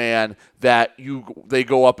 8-man that they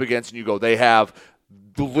go up against and you go, they have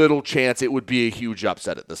little chance it would be a huge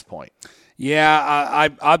upset at this point. Yeah,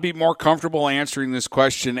 I'd be more comfortable answering this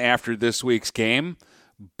question after this week's game,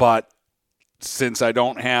 but since I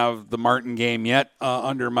don't have the Martin game yet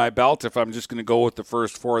under my belt, if I'm just going to go with the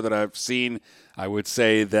first 4 that I've seen, I would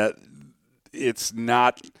say that it's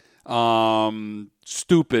not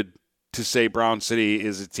stupid to say Brown City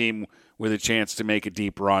is a team with a chance to make a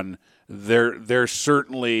deep run. They're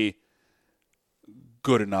certainly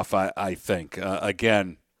good enough, I think.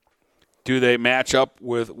 Again, do they match up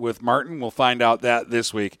with Martin? We'll find out that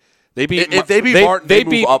this week. They beat Martin, they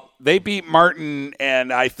move up. They beat Martin,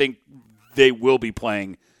 and I think they will be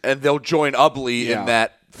playing. And they'll join Ubly in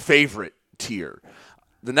that favorite tier.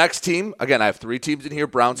 The next team, again, I have 3 teams in here.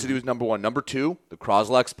 Brown City was number 1. Number 2, the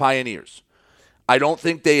Croslex Pioneers. I don't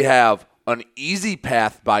think they have an easy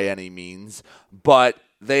path by any means, but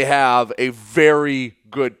they have a very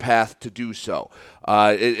good path to do so.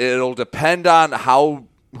 It'll depend on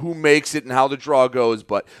who makes it and how the draw goes,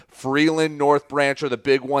 but Freeland, North Branch are the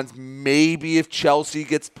big ones. Maybe if Chelsea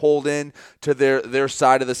gets pulled in to their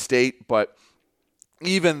side of the state, but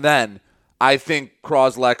even then, I think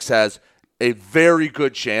Croslex has a very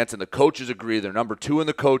good chance, and the coaches agree, they're number 2 in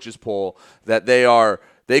the coaches poll, that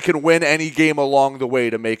they can win any game along the way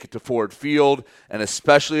to make it to Ford Field, and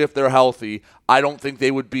especially if they're healthy, I don't think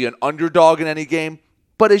they would be an underdog in any game.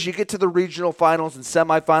 But as you get to the regional finals and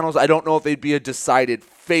semifinals, I don't know if they'd be a decided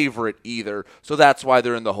favorite either. So that's why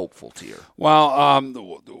they're in the hopeful tier. Well,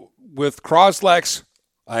 with Croslex,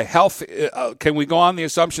 can we go on the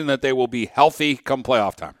assumption that they will be healthy come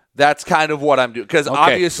playoff time? That's kind of what I'm doing. Because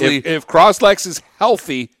obviously, if Croslex is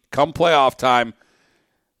healthy come playoff time,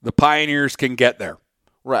 the Pioneers can get there.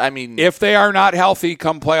 Right. I mean, if they are not healthy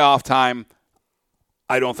come playoff time,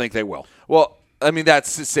 I don't think they will. Well, I mean,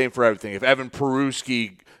 that's the same for everything. If Evan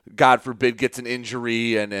Peruski, God forbid, gets an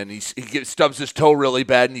injury and he stubs his toe really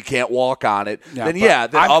bad and he can't walk on it, then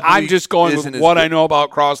I'm just going with what I know about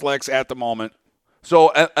Croslex at the moment.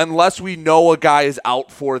 So unless we know a guy is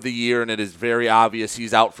out for the year and it is very obvious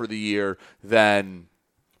he's out for the year, then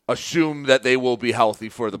assume that they will be healthy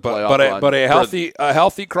for the playoff run. But a healthy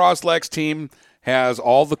Croslex team has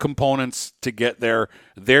all the components to get there.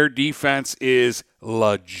 Their defense is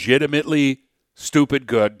legitimately stupid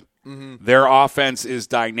good. Mm-hmm. Their offense is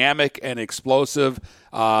dynamic and explosive.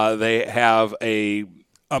 They have a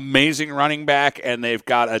amazing running back, and they've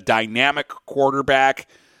got a dynamic quarterback,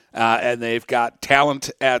 and they've got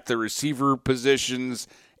talent at the receiver positions,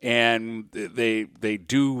 and they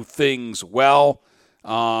do things well.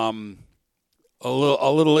 A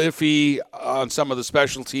little iffy on some of the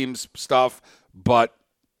special teams stuff, but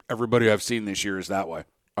everybody I've seen this year is that way.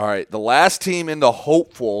 All right, the last team in the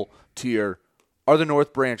hopeful tier are the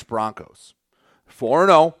North Branch Broncos.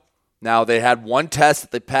 4-0. Now, they had one test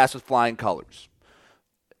that they passed with flying colors.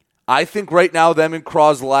 I think right now them and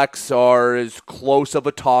Croslex are as close of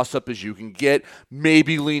a toss-up as you can get,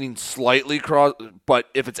 maybe leaning slightly cross, but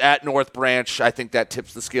if it's at North Branch, I think that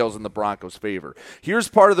tips the scales in the Broncos' favor. Here's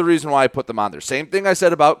part of the reason why I put them on there. Same thing I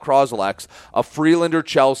said about Croslex. A Freeland or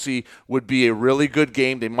Chelsea would be a really good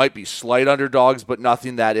game. They might be slight underdogs, but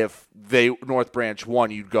nothing that if North Branch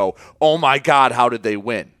won, you'd go, oh my God, how did they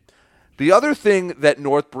win? The other thing that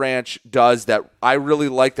North Branch does that I really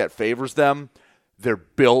like that favors them, they're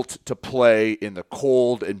built to play in the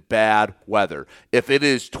cold and bad weather. If it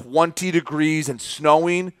is 20 degrees and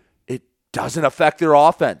snowing, it doesn't affect their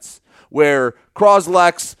offense. Where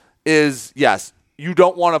Croslex is, yes, you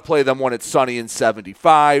don't want to play them when it's sunny and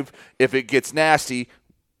 75. If it gets nasty,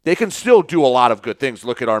 they can still do a lot of good things.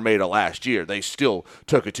 Look at Armada last year. They still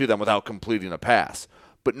took it to them without completing a pass.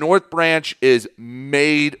 But North Branch is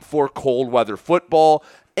made for cold weather football,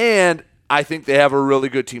 and I think they have a really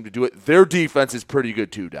good team to do it. Their defense is pretty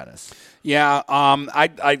good too, Dennis. Yeah,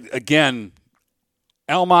 again,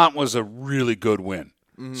 Elmont was a really good win.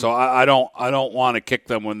 Mm-hmm. So I don't want to kick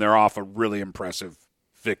them when they're off a really impressive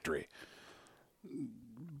victory.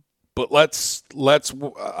 But let's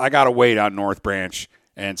I got to wait on North Branch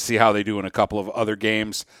and see how they do in a couple of other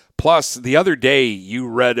games. Plus, the other day you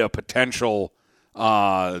read a potential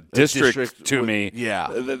district to me. Yeah.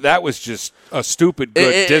 That was just a stupid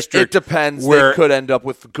good district. It depends. They could end up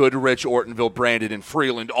with Goodrich, Ortonville, Brandon, and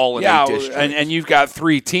Freeland all in a district. And you've got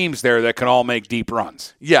three teams there that can all make deep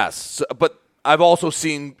runs. Yes, but I've also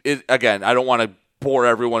seen it, again, I don't want to bore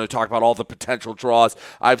everyone to talk about all the potential draws.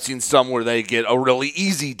 I've seen some where they get a really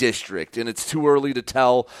easy district, and it's too early to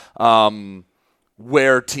tell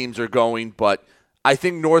where teams are going. But I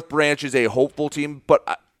think North Branch is a hopeful team,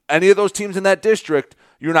 but any of those teams in that district,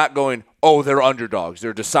 you're not going, oh, they're underdogs.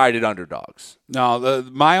 They're decided underdogs. No,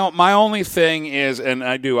 my only thing is, and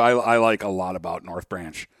I like a lot about North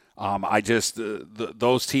Branch.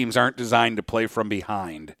 Those teams aren't designed to play from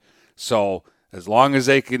behind. So as long as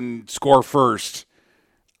they can score first,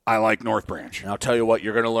 I like North Branch. And I'll tell you what,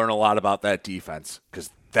 you're going to learn a lot about that defense because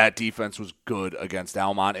that defense was good against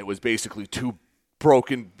Almont. It was basically two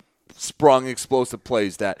broken, sprung, explosive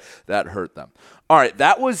plays that hurt them. All right,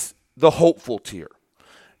 that was the hopeful tier.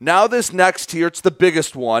 Now this next tier, it's the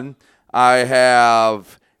biggest one. I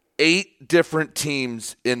have 8 different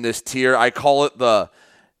teams in this tier. I call it the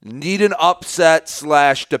need an upset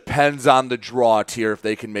 / depends on the draw tier if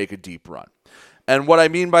they can make a deep run. And what I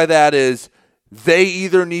mean by that is they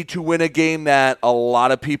either need to win a game that a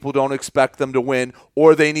lot of people don't expect them to win,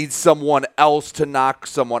 or they need someone else to knock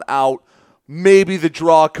someone out. Maybe the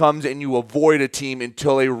draw comes and you avoid a team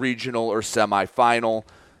until a regional or semifinal.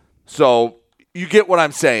 So you get what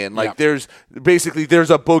I'm saying. Like there's a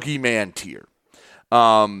boogeyman tier.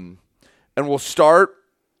 And we'll start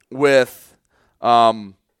with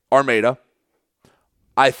Armada.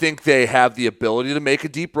 I think they have the ability to make a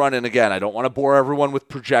deep run. And again, I don't want to bore everyone with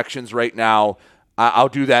projections right now. I'll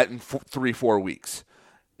do that in 3-4 weeks.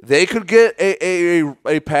 They could get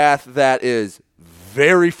a path that is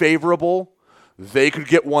very favorable. They could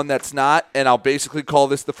get one that's not, and I'll basically call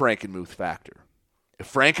this the Frankenmuth factor.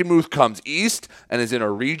 If Frankenmuth comes east and is in a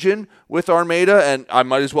region with Armada, and I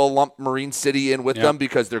might as well lump Marine City in with them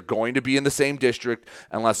because they're going to be in the same district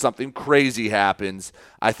unless something crazy happens.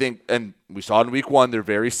 I think, and we saw in week 1, they're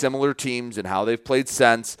very similar teams and how they've played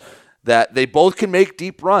since, that they both can make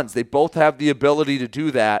deep runs. They both have the ability to do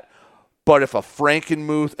that. But if a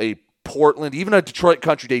Frankenmuth, a Portland, even a Detroit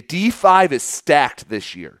Country Day, D5 is stacked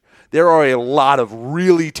this year. There are a lot of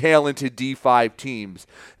really talented D5 teams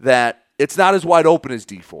that it's not as wide open as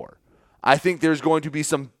D4. I think there's going to be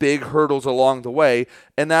some big hurdles along the way,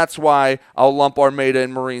 and that's why I'll lump Armada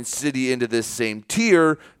and Marine City into this same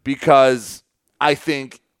tier because I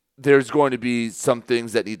think there's going to be some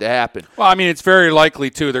things that need to happen. Well, I mean, it's very likely,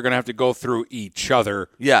 too, they're going to have to go through each other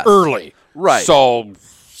early. Right. So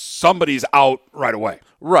somebody's out right away.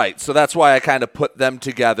 Right. So that's why I kind of put them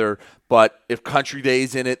together. But if Country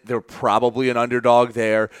Day's in it, they're probably an underdog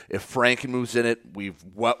there. If Frankenmuth's in it, we've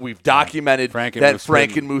documented that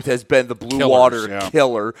Frankenmuth has been the blue water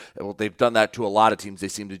killer. Well, they've done that to a lot of teams. They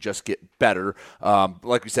seem to just get better.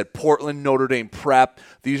 Like we said, Portland, Notre Dame Prep.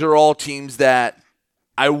 These are all teams that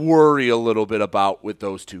I worry a little bit about with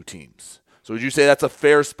those two teams. So would you say that's a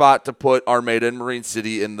fair spot to put Armada and Marine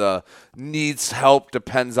City in the needs help,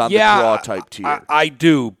 depends on the draw type tier? I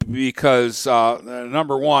do, because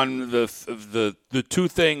number one, the two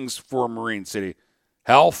things for Marine City: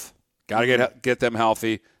 health, got to get them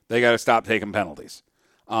healthy. They got to stop taking penalties.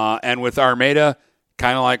 And with Armada,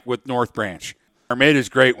 kind of like with North Branch, Armada's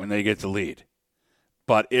great when they get the lead,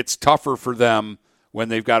 but it's tougher for them when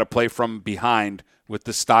they've got to play from behind with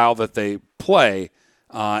the style that they play.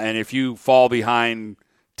 And if you fall behind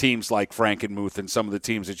teams like Frankenmuth and some of the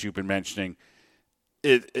teams that you've been mentioning,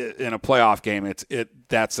 in a playoff game,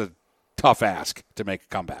 that's a tough ask to make a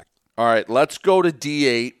comeback. All right, let's go to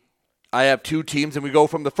D8. I have two teams, and we go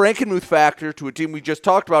from the Frankenmuth factor to a team we just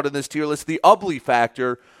talked about in this tier list, the Ubley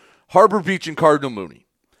factor, Harbor Beach and Cardinal Mooney.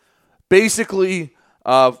 Basically,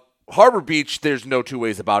 Harbor Beach, there's no two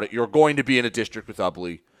ways about it. You're going to be in a district with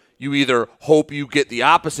Ubley. You either hope you get the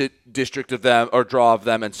opposite district of them or draw of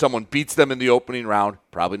them and someone beats them in the opening round,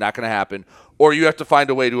 probably not going to happen, or you have to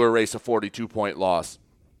find a way to erase a 42-point loss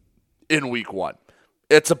in week one.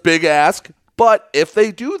 It's a big ask, but if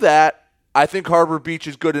they do that, I think Harbor Beach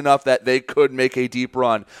is good enough that they could make a deep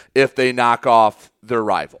run if they knock off their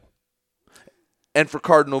rival. And for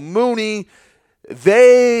Cardinal Mooney,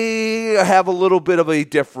 they have a little bit of a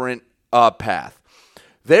different path.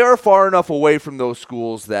 They are far enough away from those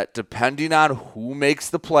schools that depending on who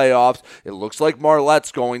makes the playoffs, it looks like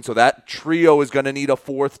Marlette's going, so that trio is going to need a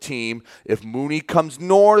fourth team. If Mooney comes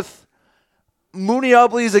north,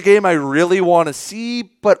 Mooney-Ubley is a game I really want to see,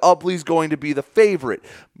 but Ubley's going to be the favorite.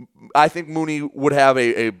 I think Mooney would have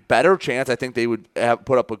a better chance. I think they would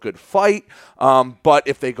put up a good fight. But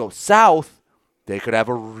if they go south, they could have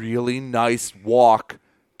a really nice walk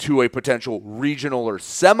to a potential regional or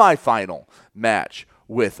semifinal match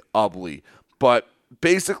with Ubley. But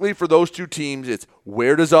basically for those two teams, it's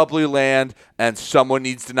where does Ubley land, and someone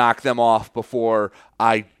needs to knock them off before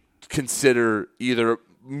I consider either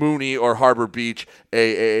Mooney or Harbor Beach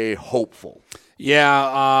a hopeful.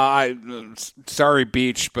 Yeah, sorry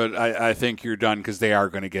Beach, but I think you're done because they are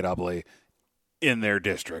going to get Ubley in their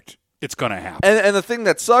district. It's going to happen. And the thing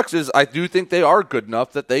that sucks is I do think they are good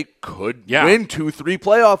enough that they could win 2-3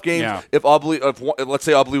 playoff games if Ubley, let's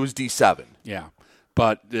say Ubley was D7. Yeah.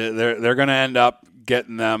 But they're going to end up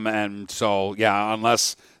getting them, and so,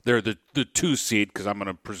 unless they're the 2 seed, because I'm going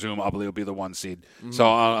to presume Ubley will be the 1 seed. Mm-hmm. So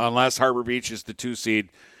unless Harbor Beach is the 2 seed,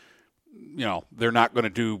 they're not going to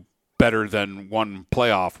do better than one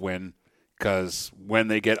playoff win, because when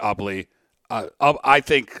they get Ubley, I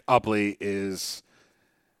think Ubley is –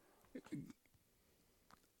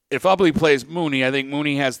 if Ubley plays Mooney, I think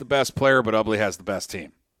Mooney has the best player, but Ubley has the best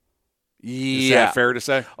team. Is that fair to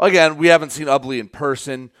say? Again, we haven't seen Ubley in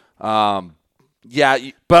person. But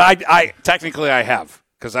I technically I have,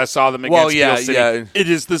 because I saw them against Steel City. Yeah. It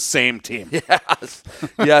is the same team.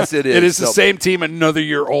 Yes, it is. It is the same team, another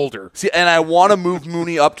year older. See, and I want to move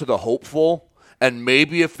Mooney up to the hopeful, and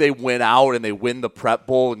maybe if they win out and they win the Prep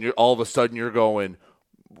Bowl, and all of a sudden you're going,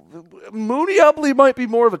 Mooney Ubley might be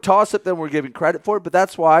more of a toss-up than we're giving credit for, but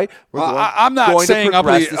that's why I'm not saying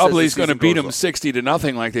Ubley's going to beat them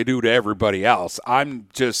 60-0 like they do to everybody else. I'm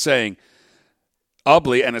just saying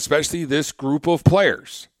Ubley, and especially this group of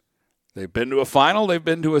players, they've been to a final, they've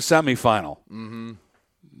been to a semifinal. Mm-hmm.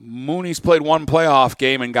 Mooney's played one playoff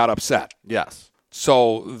game and got upset. Yes.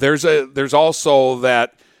 So there's also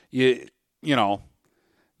that there's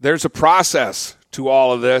a process to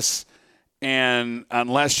all of this. And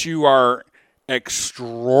unless you are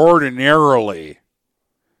extraordinarily,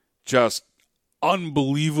 just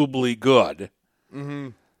unbelievably good,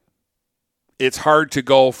 it's hard to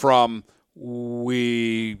go from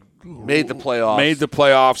we made the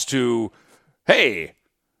playoffs to, hey,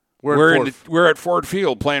 we're at Ford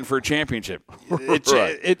Field playing for a championship.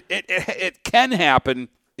 It can happen.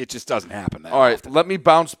 It just doesn't happen that All right, often. Let me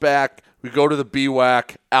bounce back. We go to the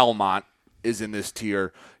BWAC. Almont is in this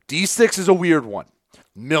tier. D6 is a weird one.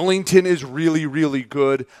 Millington is really, really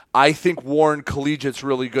good. I think Warren Collegiate's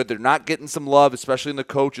really good. They're not getting some love, especially in the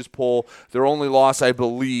coaches poll. Their only loss, I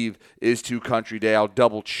believe, is to Country Day. I'll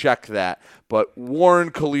double-check that. But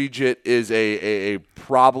Warren Collegiate is a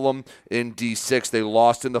problem in D6. They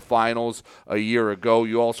lost in the finals a year ago.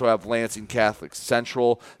 You also have Lansing Catholic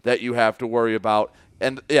Central that you have to worry about.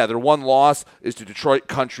 their one loss is to Detroit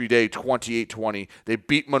Country Day 28-20. They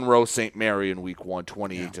beat Monroe St. Mary in week 1,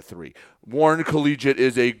 28-3. Warren Collegiate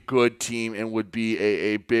is a good team and would be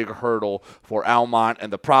a big hurdle for Almont.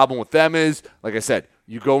 And the problem with them is, like I said,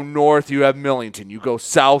 you go north, you have Millington. You go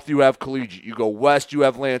south, you have Collegiate. You go west, you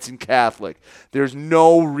have Lansing Catholic. There's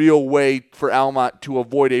no real way for Almont to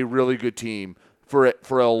avoid a really good team for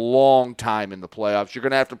a long time in the playoffs. You're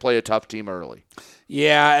going to have to play a tough team early.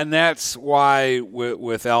 Yeah, and that's why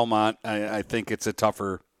with Almont, I think it's a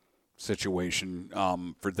tougher situation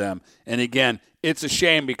for them. And again, it's a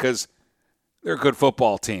shame because they're a good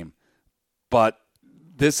football team. But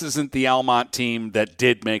this isn't the Almont team that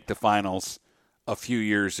did make the finals a few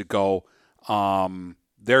years ago.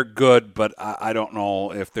 They're good, but I don't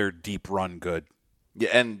know if they're deep run good. Yeah,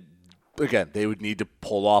 and again, they would need to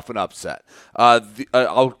pull off an upset.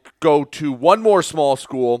 I'll go to one more small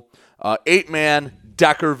school, 8-man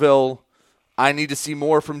Deckerville. I need to see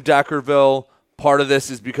more from Deckerville. Part of this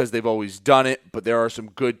is because they've always done it, but there are some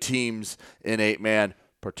good teams in 8-man,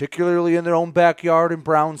 particularly in their own backyard in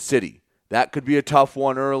Brown City. That could be a tough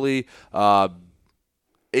one early.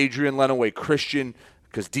 Adrian Lenawee Christian,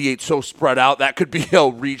 because D8's so spread out, that could be a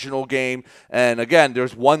regional game. And again,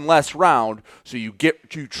 there's one less round, so you get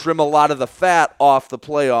to trim a lot of the fat off the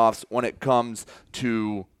playoffs when it comes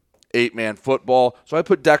to 8-man football. So I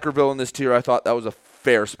put Deckerville in this tier. I thought that was a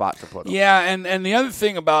fair spot to put them. Yeah, and the other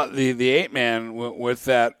thing about the 8-man with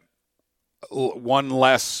that one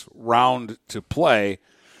less round to play,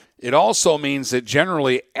 it also means that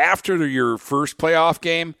generally after your first playoff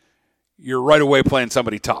game, you're right away playing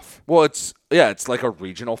somebody tough. Well, it's like a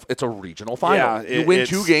regional final. Yeah, you win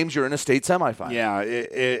 2 games, you're in a state semifinal. Yeah,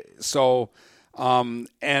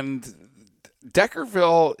 and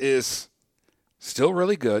Deckerville is still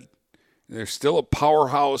really good. They're still a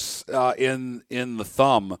powerhouse in the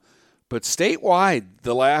thumb, but statewide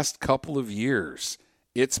the last couple of years,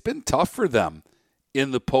 it's been tough for them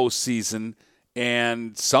in the postseason,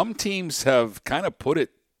 and some teams have kind of put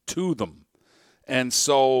it to them. And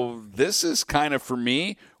so this is kind of, for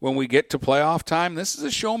me, when we get to playoff time, this is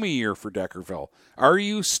a show-me year for Deckerville. Are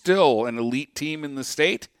you still an elite team in the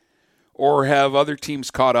state, or have other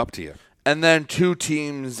teams caught up to you? And then 2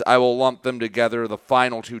 teams, I will lump them together, the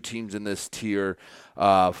final 2 teams in this tier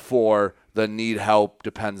for the need help,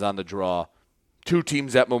 depends on the draw. 2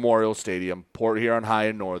 teams at Memorial Stadium, Port Huron High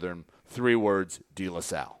and Northern. 3 words, De La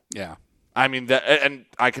Salle. Yeah. I mean, and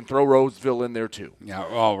I can throw Roseville in there too.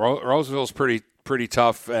 Yeah, well, Roseville's pretty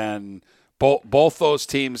tough, and both those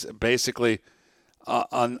teams basically,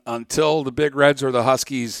 until the Big Reds or the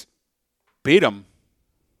Huskies beat them,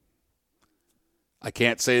 I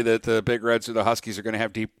can't say that the Big Reds or the Huskies are going to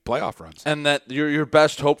have deep playoff runs. And that your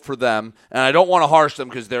best hope for them, and I don't want to harsh them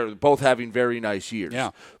because they're both having very nice years.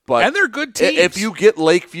 Yeah. And they're good teams. If you get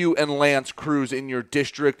Lakeview and L'Anse Creuse in your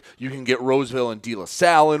district, you can get Roseville and De La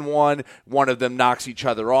Salle in one. One of them knocks each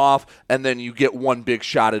other off, and then you get one big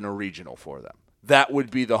shot in a regional for them. That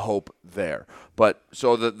would be the hope there. But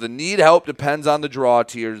so the need help depends on the draw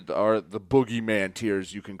tiers, or the boogeyman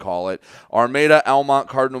tiers, you can call it. Armada, Almont,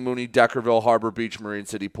 Cardinal Mooney, Deckerville, Harbor Beach, Marine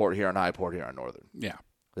City, Port Huron High, Port Huron Northern. Yeah.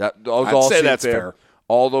 I'd say that's fair.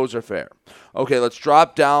 All those are fair. Okay, let's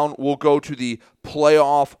drop down. We'll go to the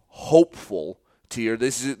playoff hopeful tier.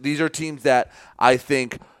 These are teams that I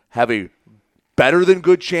think have a better than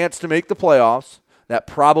good chance to make the playoffs, that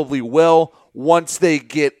probably will. Once they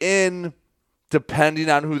get in, depending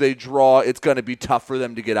on who they draw, it's going to be tough for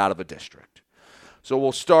them to get out of a district. So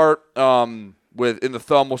we'll start in the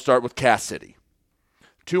thumb, we'll start with Cass City.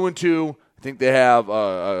 2-2. I think they have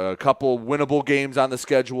a couple winnable games on the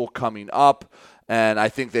schedule coming up, and I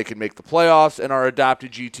think they can make the playoffs, and our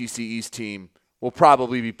adopted GTC East team will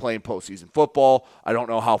probably be playing postseason football. I don't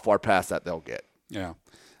know how far past that they'll get. Yeah.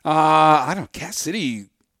 I don't know. Cass City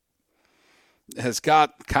has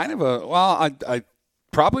got kind of I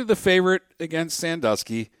probably the favorite against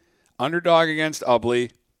Sandusky, underdog against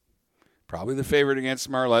Ubley, probably the favorite against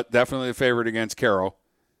Marlette, definitely the favorite against Carroll.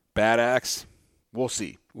 Bad Axe, we'll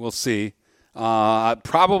see.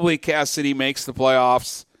 Probably Cass City makes the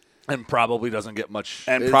playoffs, and probably doesn't get much.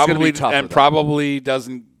 And probably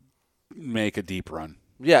doesn't make a deep run.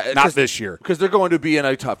 Yeah, not this year because they're going to be in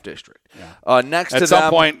a tough district. Yeah. Next at to some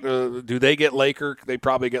them, point, do they get Laker? They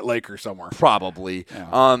probably get Laker somewhere. Probably.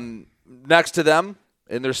 Yeah. Next to them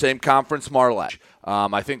in their same conference, Marlette.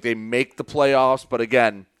 I think they make the playoffs, but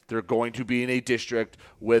again, they're going to be in a district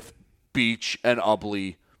with Beach and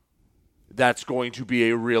Ubley. That's going to be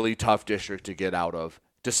a really tough district to get out of,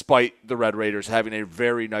 despite the Red Raiders having a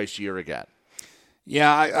very nice year again.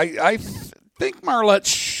 Yeah, I think Marlette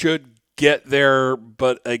should get there,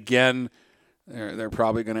 but again, They're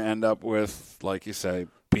probably going to end up with, like you say,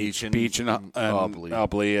 Beach and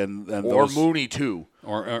Ubley and or those, Mooney too.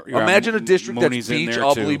 Or imagine a district Mooney's that's Beach, in there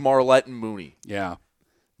Ubley, too. Marlette, and Mooney. Yeah,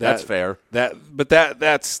 that's fair.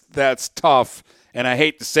 That's tough. And I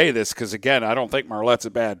hate to say this because, again, I don't think Marlette's a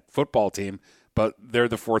bad football team, but they're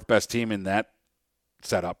the fourth best team in that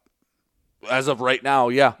setup. As of right now,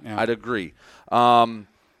 yeah. I'd agree.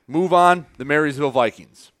 Move on, the Marysville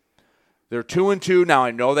Vikings. They're 2-2. Now,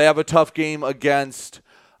 I know they have a tough game against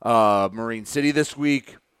Marine City this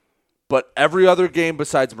week, but every other game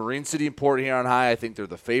besides Marine City and Port Huron High, I think they're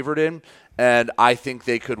the favorite in, and I think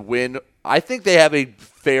they could win. I think they have a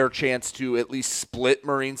fair chance to at least split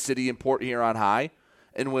Marine City and Port Huron High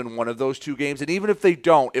and win one of those two games. And even if they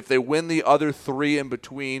don't, if they win the other three in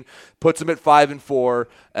between, puts them at 5-4.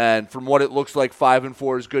 And from what it looks like,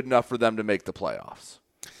 5-4 is good enough for them to make the playoffs.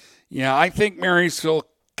 Yeah, I think Marysville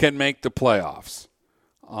can make the playoffs.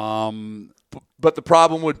 But the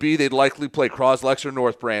problem would be they'd likely play Croslex or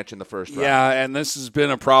North Branch in the first round. Yeah, and this has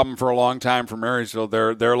been a problem for a long time for Marysville.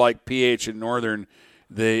 They're like PH and Northern.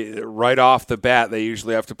 They right off the bat, they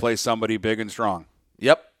usually have to play somebody big and strong.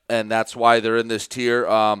 Yep, and that's why they're in this tier.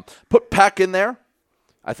 Put Peck in there.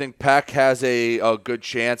 I think Peck has a good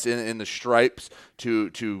chance in the stripes to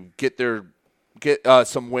get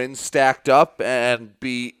some wins stacked up and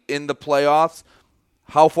be in the playoffs.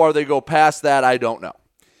 How far they go past that, I don't know.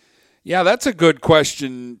 Yeah, that's a good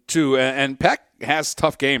question, too. And Peck has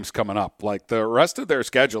tough games coming up. Like, the rest of their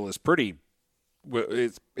schedule is pretty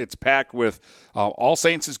it's packed with All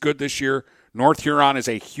Saints is good this year. North Huron is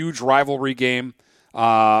a huge rivalry game.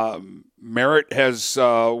 Merritt has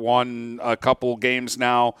won a couple games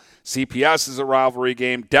now. CPS is a rivalry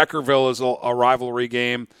game. Deckerville is a rivalry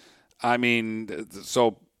game. I mean,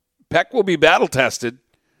 so Peck will be battle-tested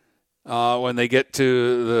when they get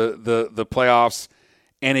to the playoffs.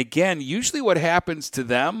 And again, usually what happens to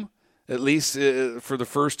them, at least for the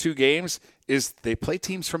first two games, is they play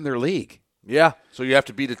teams from their league. Yeah, so you have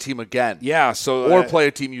to beat a team again. Yeah, so or play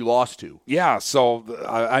a team you lost to. Yeah, so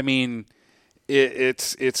I mean,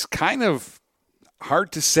 it's kind of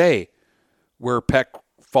hard to say where Peck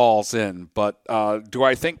falls in, but do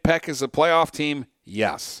I think Peck is a playoff team?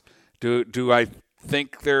 Yes. Do I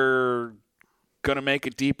think they're going to make a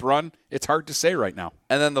deep run? It's hard to say right now.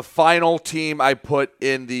 And then the final team I put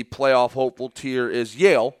in the playoff hopeful tier is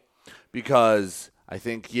Yale, because I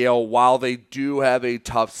think Yale, while they do have a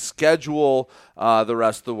tough schedule the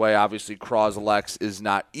rest of the way, obviously Croslex is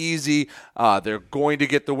not easy. They're going to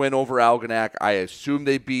get the win over Algonac. I assume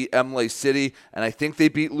they beat Emley City, and I think they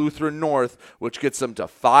beat Lutheran North, which gets them to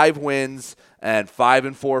 5 wins, and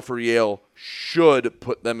 5-4 for Yale should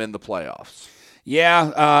put them in the playoffs.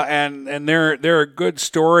 Yeah, and they're a good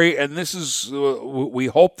story, and this is we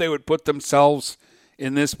hope they would put themselves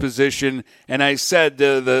in this position. And I said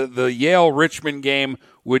the Yale-Richmond game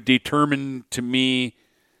would determine to me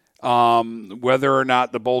whether or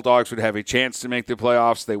not the Bulldogs would have a chance to make the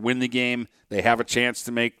playoffs. They win the game, they have a chance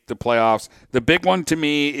to make the playoffs. The big one to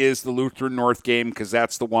me is the Lutheran North game, because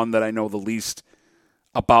that's the one that I know the least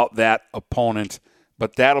about that opponent.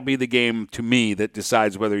 But that'll be the game to me that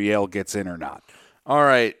decides whether Yale gets in or not. All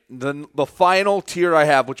right, the final tier I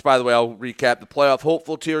have, which, by the way, I'll recap the playoff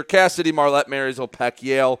hopeful tier: Cass City, Marlette, Marysville, Peck,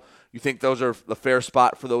 Yale. You think those are the fair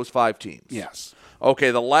spot for those 5 teams? Yes.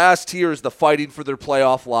 Okay, the last tier is the fighting for their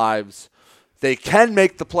playoff lives. They can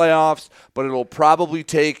make the playoffs, but it'll probably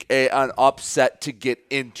take an upset to get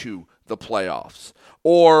into the playoffs.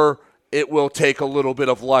 Or it will take a little bit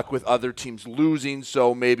of luck with other teams losing,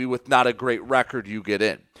 so maybe with not a great record you get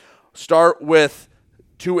in. Start with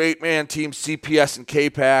 2 8-man teams, CPS and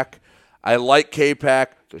KPAC. I like KPAC.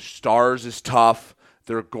 The Stars is tough.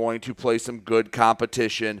 They're going to play some good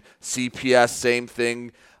competition. CPS, same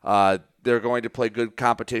thing. They're going to play good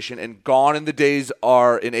competition. And gone in the days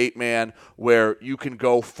are an 8-man where you can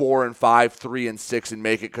go 4-5, 3-6 and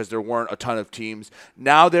make it because there weren't a ton of teams.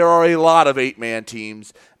 Now there are a lot of 8-man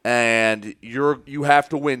teams, and you have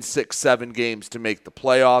to win 6-7 games to make the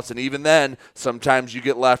playoffs. And even then, sometimes you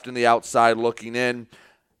get left in the outside looking in.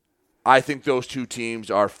 I think those 2 teams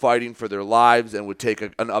are fighting for their lives and would take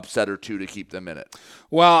an upset or 2 to keep them in it.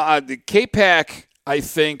 Well, the KPAC, I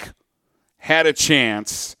think, had a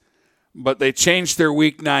chance, but they changed their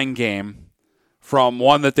Week 9 game from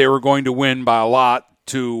one that they were going to win by a lot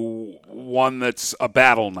to one that's a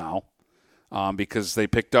battle now because they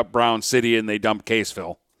picked up Brown City and they dumped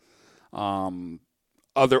Caseville.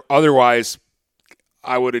 Otherwise,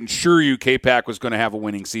 I would ensure you KPAC was going to have a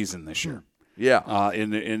winning season this year. Yeah,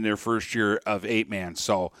 in their first year of 8-man.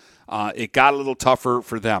 So It got a little tougher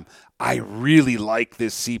for them. I really like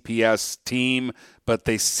this CPS team, but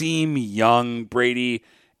they seem young, Brady,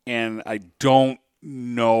 and I don't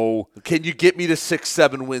know. Can you get me to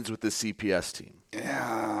 6-7 wins with this CPS team?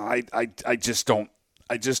 Yeah, I just don't.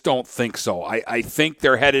 I just don't think so. I think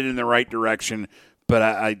they're headed in the right direction, but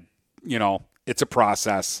I it's a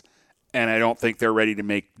process, and I don't think they're ready to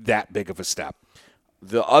make that big of a step.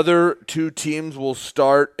 The other two teams will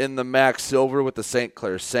start in the MAC Silver with the St.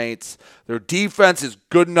 Clair Saints. Their defense is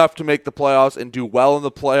good enough to make the playoffs and do well in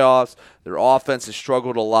the playoffs. Their offense has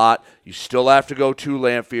struggled a lot. You still have to go to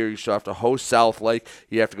Lanphier. You still have to host Southlake.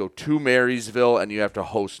 You have to go to Marysville, and you have to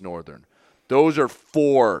host Northern. Those are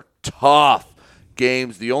 4 tough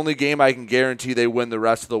games. The only game I can guarantee they win the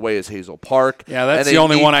rest of the way is Hazel Park. Yeah, that's the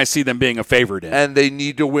only one I see them being a favorite in. And they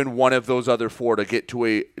need to win one of those other 4 to get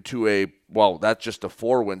to a well, that's just a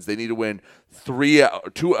 4 wins. They need to win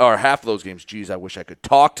 2 or half of those games. Geez, I wish I could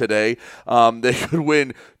talk today. They could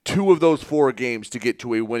win 2 of those 4 games to get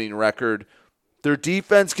to a winning record. Their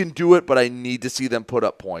defense can do it, but I need to see them put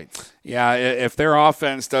up points. Yeah, if their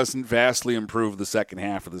offense doesn't vastly improve the second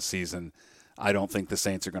half of the season, I don't think the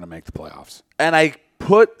Saints are going to make the playoffs. And I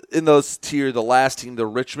put in those tier the last team, the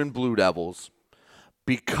Richmond Blue Devils,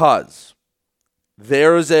 because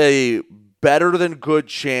there is a better than good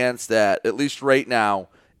chance that, at least right now,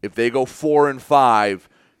 if they go 4-5,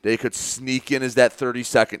 they could sneak in as that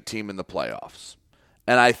 32nd team in the playoffs.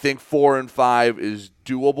 And I think 4-5 is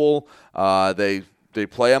doable. They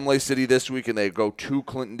play Emily City this week, and they go to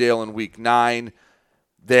Clintondale in week 9.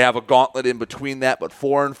 They have a gauntlet in between that, but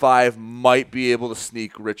 4-5 might be able to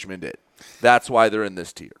sneak Richmond in. That's why they're in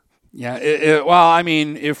this tier. Yeah, well, I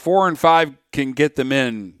mean, if 4-5 can get them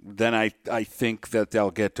in, then I think that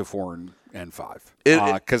they'll get to 4-5.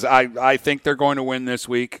 Because I think they're going to win this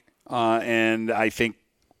week, and I think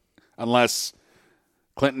unless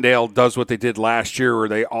Clintondale does what they did last year, where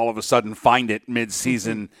they all of a sudden find it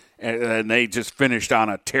mid-season, and they just finished on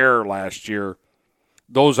a tear last year,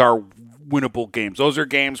 those are winnable games. Those are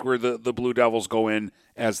games where the Blue Devils go in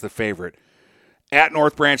as the favorite. At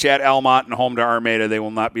North Branch, at Elmont, and home to Armada, they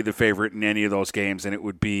will not be the favorite in any of those games, and it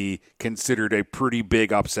would be considered a pretty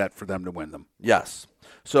big upset for them to win them. Yes.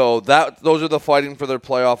 So those are the fighting for their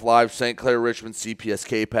playoff lives, St. Clair, Richmond, CPS,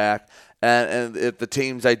 K-Pac. And if the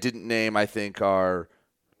teams I didn't name, I think, are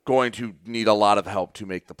going to need a lot of help to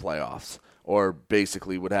make the playoffs, or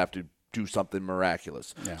basically would have to do something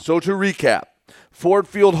miraculous. Yeah. So to recap, Ford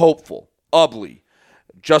Field hopeful, Ubley,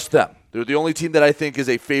 just them. They're the only team that I think is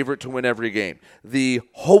a favorite to win every game. The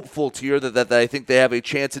hopeful tier that I think they have a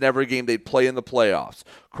chance in every game they'd play in the playoffs.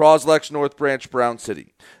 Croslex, North Branch, Brown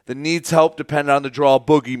City. The needs help depend on the draw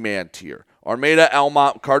boogeyman tier. Armada,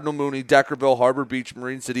 Elmont, Cardinal Mooney, Deckerville, Harbor Beach,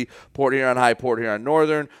 Marine City, Port Huron High, Port Huron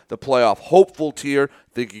Northern. The playoff hopeful tier.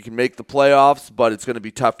 Think you can make the playoffs, but it's going to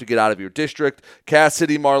be tough to get out of your district. Cass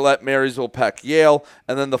City, Marlette, Marysville, Peck, Yale.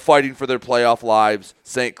 And then the fighting for their playoff lives,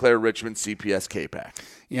 St. Clair, Richmond, CPS, K-Pac.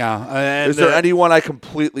 Yeah. And, is there anyone I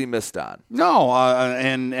completely missed on? No.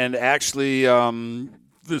 And actually,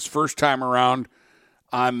 this first time around,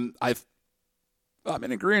 I'm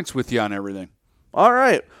in agreement with you on everything. All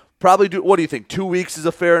right. Probably do. What do you think? 2 weeks is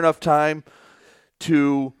a fair enough time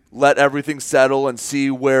to let everything settle and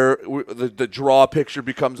see where the draw picture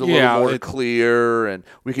becomes a little more clear, and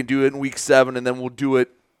we can do it in week 7, and then we'll do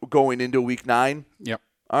it going into week 9. Yep.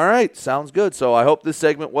 All right. Sounds good. So I hope this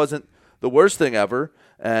segment wasn't the worst thing ever.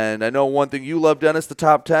 And I know one thing you love, Dennis, the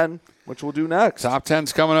top 10, which we'll do next. Top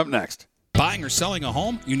 10's coming up next. Buying or selling a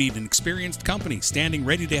home? You need an experienced company standing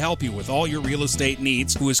ready to help you with all your real estate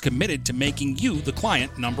needs, who is committed to making you the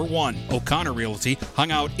client number 1. O'Connor Realty hung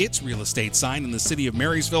out its real estate sign in the city of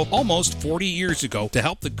Marysville almost 40 years ago to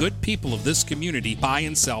help the good people of this community buy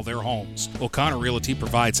and sell their homes. O'Connor Realty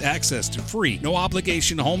provides access to free,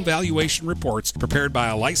 no-obligation home valuation reports prepared by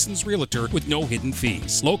a licensed realtor with no hidden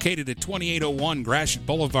fees. Located at 2801 Gratiot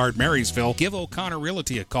Boulevard, Marysville, give O'Connor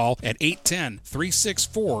Realty a call at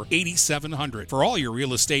 810-364-8700. For all your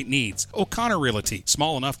real estate needs. O'Connor Realty,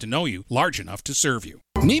 small enough to know you, large enough to serve you.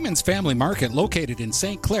 Neiman's Family Market, located in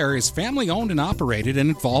St. Clair, is family-owned and operated and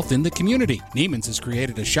involved in the community. Neiman's has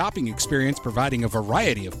created a shopping experience providing a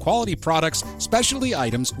variety of quality products, specialty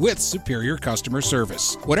items with superior customer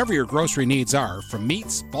service. Whatever your grocery needs are, from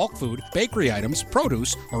meats, bulk food, bakery items,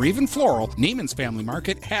 produce, or even floral, Neiman's Family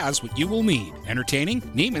Market has what you will need. Entertaining?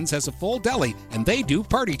 Neiman's has a full deli, and they do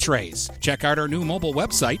party trays. Check out our new mobile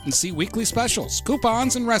website and see weekly specials,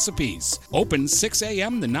 coupons, and recipes. Open 6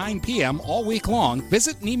 a.m. to 9 p.m. all week long.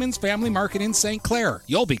 Visit Neiman's Family Market in St. Clair.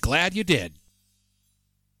 You'll be glad you did.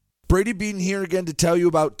 Brady Beaton here again to tell you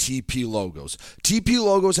about TP Logos. TP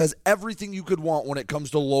Logos has everything you could want when it comes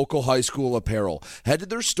to local high school apparel. Head to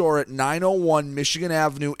their store at 901 Michigan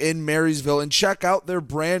Avenue in Marysville and check out their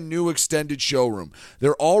brand new extended showroom.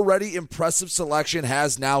 Their already impressive selection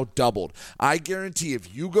has now doubled. I guarantee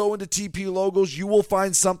if you go into TP Logos, you will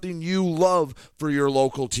find something you love for your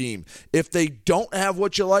local team. If they don't have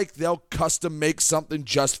what you like, they'll custom make something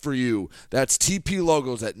just for you. That's TP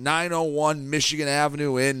Logos at 901 Michigan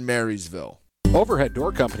Avenue in Marysville. Overhead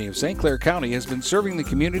Door Company of St. Clair County has been serving the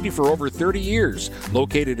community for over 30 years.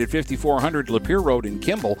 Located at 5400 Lapeer Road in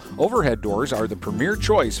Kimball, Overhead Doors are the premier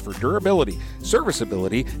choice for durability,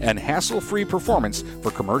 serviceability, and hassle-free performance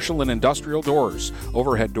for commercial and industrial doors.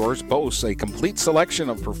 Overhead Doors boasts a complete selection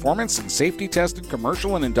of performance and safety-tested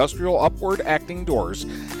commercial and industrial upward-acting doors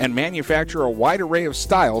and manufacture a wide array of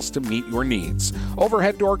styles to meet your needs.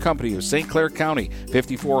 Overhead Door Company of St. Clair County,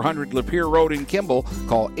 5400 Lapeer Road in Kimball.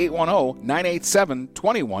 Call 810-987-2185.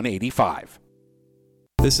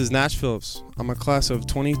 This is Nash Phillips. I'm a class of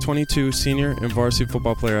 2022 senior and varsity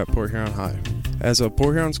football player at Port Huron High. As a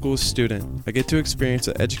Port Huron Schools student, I get to experience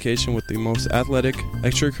an education with the most athletic,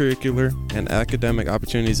 extracurricular, and academic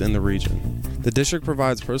opportunities in the region. The district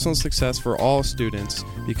provides personal success for all students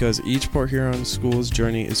because each Port Huron Schools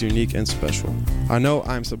journey is unique and special. I know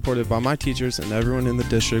I'm supported by my teachers and everyone in the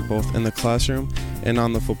district, both in the classroom and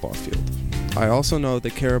on the football field. I also know they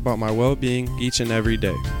care about my well-being each and every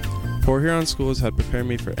day. Port Huron Schools had prepared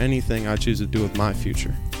me for anything I choose to do with my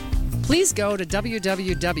future. Please go to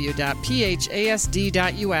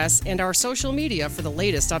www.phasd.us and our social media for the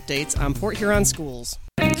latest updates on Port Huron Schools.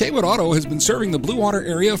 Kaywood Auto has been serving the Blue Water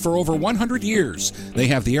area for over 100 years. They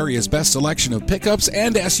have the area's best selection of pickups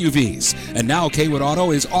and SUVs. And now Kaywood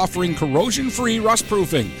Auto is offering corrosion-free rust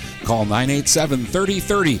proofing. Call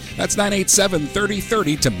 987-3030. That's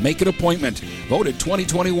 987-3030 to make an appointment. Voted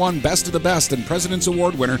 2021 Best of the Best and President's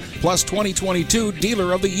Award winner, plus 2022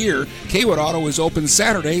 Dealer of the Year, Kaywood Auto is open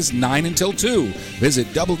Saturdays 9 until 2. Visit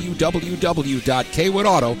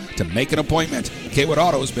www.kaywoodauto to make an appointment. Kaywood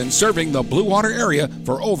Auto has been serving the Blue Water area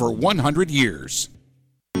for over 100 years.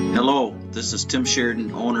 Hello, this is Tim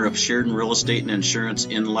Sheridan, owner of Sheridan Real Estate and Insurance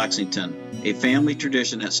in Lexington, a family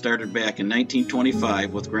tradition that started back in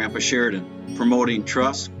 1925 with Grandpa Sheridan. Promoting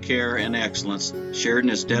trust, care, and excellence,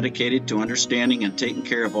 Sheridan is dedicated to understanding and taking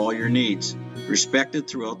care of all your needs. Respected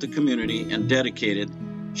throughout the community and dedicated,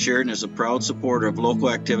 Sheridan is a proud supporter of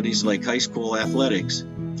local activities like high school athletics.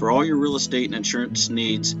 For all your real estate and insurance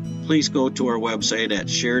needs, please go to our website at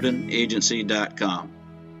SheridanAgency.com.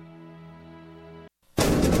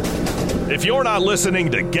 If you're not listening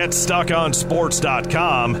to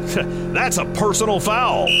GetStuckOnSports.com, that's a personal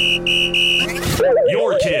foul.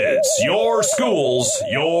 Your kids, your schools,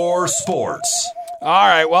 your sports. All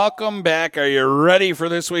right, welcome back. Are you ready for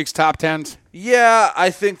this week's top 10s? Yeah,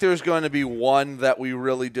 I think there's going to be one that we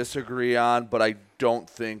really disagree on, but I don't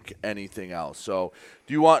think anything else. So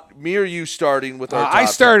do you want me or you starting with our top I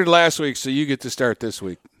started last week, so you get to start this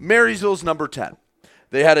week. Marysville's number 10.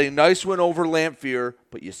 They had a nice win over Lamphere,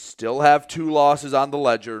 but you still have 2 losses on the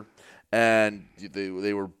ledger, and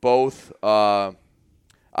they were both, beat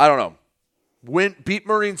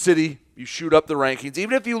Marine City. You shoot up the rankings.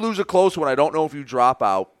 Even if you lose a close one, I don't know if you drop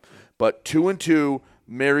out. But 2-2,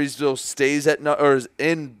 Marysville stays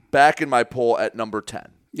back in my poll at number 10.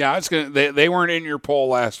 Yeah, they weren't in your poll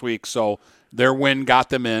last week, so their win got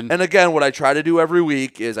them in. And again, what I try to do every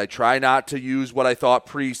week is I try not to use what I thought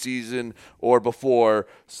preseason or before.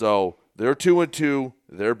 So they're 2-2.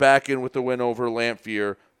 They're back in with the win over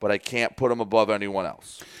Lamphere, but I can't put them above anyone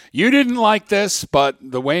else. You didn't like this, but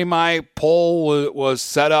the way my poll was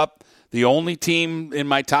set up, the only team in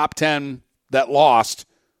my top 10 that lost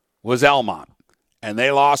was Almont. And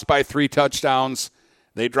they lost by 3 touchdowns.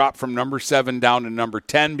 They dropped from number 7 down to number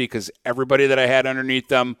 10 because everybody that I had underneath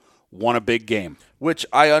them won a big game. Which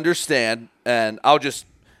I understand, and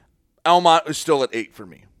Almont is still at 8 for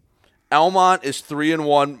me. Almont is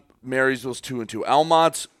 3-1, Marysville's 2-2.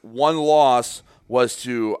 Almont's one loss was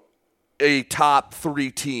to a top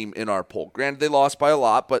 3 team in our poll. Granted, they lost by a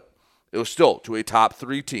lot, but it was still to a top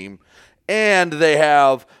 3 team. And they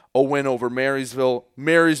have a win over Marysville.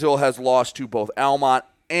 Marysville has lost to both Almont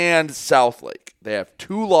and Southlake. They have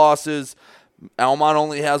 2 losses. Almont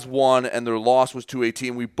only has 1, and their loss was to a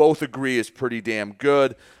team we both agree is pretty damn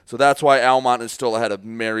good. So that's why Almont is still ahead of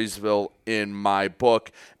Marysville in my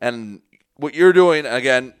book. And what you're doing,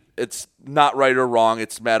 again, it's not right or wrong.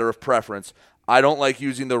 It's a matter of preference. I don't like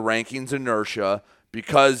using the rankings inertia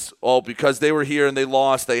because they were here and they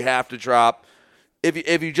lost, they have to drop.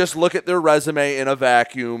 If you just look at their resume in a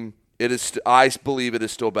vacuum, I believe it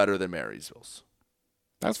is still better than Marysville's.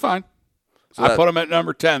 That's fine. So I put them at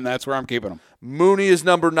number 10. That's where I'm keeping them. Mooney is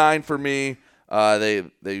number 9 for me. They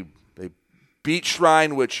beat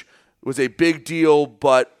Shrine, which was a big deal,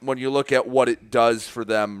 but when you look at what it does for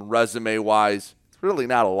them resume-wise, it's really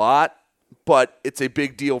not a lot, but it's a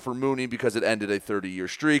big deal for Mooney because it ended a 30-year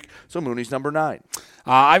streak. So Mooney's number 9.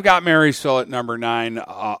 I've got Marysville at number 9,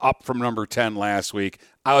 up from number 10 last week.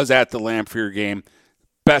 I was at the Lamphere game.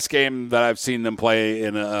 Best game that I've seen them play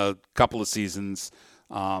in a couple of seasons,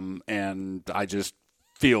 and I just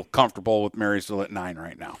feel comfortable with Marysville at 9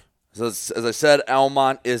 right now. So as I said,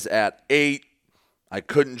 Almont is at 8. I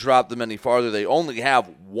couldn't drop them any farther. They only have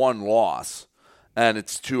one loss, and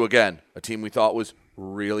it's to, again, a team we thought was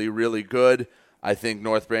really, really good. I think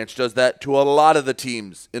North Branch does that to a lot of the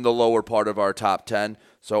teams in the lower part of our top 10.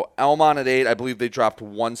 So Almont at 8. I believe they dropped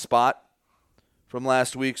one spot from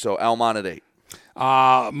last week, so Almont at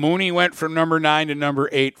 8. Mooney went from number 9 to number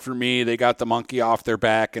 8 for me. They got the monkey off their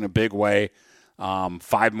back in a big way.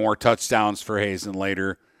 5 more touchdowns for Hazen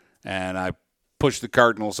later, and I pushed the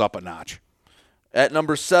Cardinals up a notch. At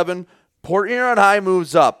number 7, Port Huron High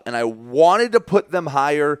moves up, and I wanted to put them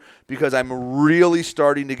higher because I'm really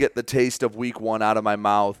starting to get the taste of week 1 out of my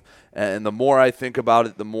mouth. And the more I think about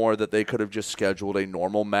it, the more that they could have just scheduled a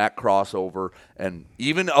normal MAC crossover. And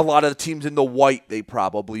even a lot of the teams in the white they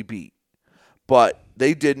probably beat. But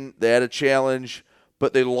they didn't. They had a challenge,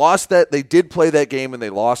 but they lost that. They did play that game, and they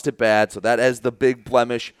lost it bad, so that has the big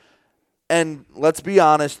blemish. And let's be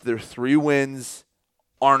honest, their 3 wins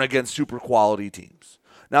aren't against super quality teams.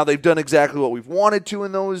 Now, they've done exactly what we've wanted to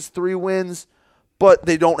in those 3 wins, but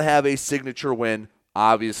they don't have a signature win.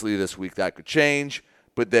 Obviously, this week that could change,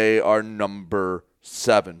 but they are number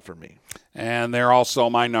 7 for me. And they're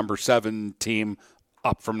also my number 7 team,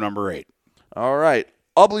 up from number 8. All right.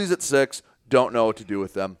 Ubley's at 6. Don't know what to do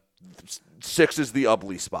with them. 6 is the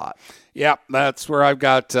Ubley spot. Yeah, that's where I've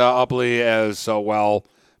got Ubley as well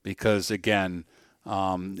because, again,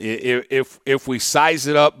 if we size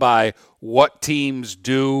it up by what teams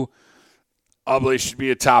do, Ubley should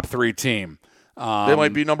be a top 3 team. They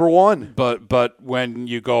might be number 1. But when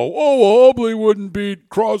you go, well, Ubley wouldn't beat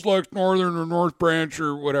Croslex Northern or North Branch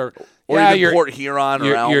or whatever. Or even Port Huron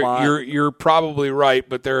or Almont. You're probably right,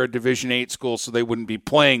 but they're a Division 8 school, so they wouldn't be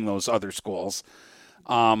playing those other schools.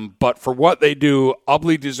 But for what they do,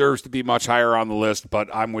 Ubley deserves to be much higher on the list,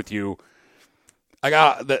 but I'm with you.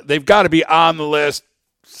 They've got to be on the list.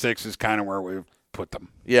 6 is kind of where we've put them.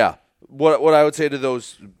 Yeah. What I would say to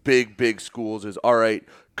those big schools is, all right,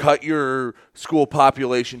 cut your school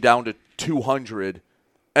population down to 200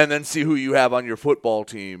 and then see who you have on your football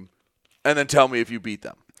team and then tell me if you beat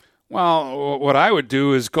them. Well, what I would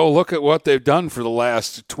do is go look at what they've done for the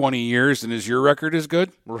last 20 years, and is your record as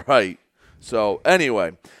good? Right. So,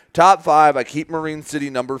 anyway, top 5, I keep Marine City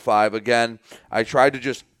number 5. Again, I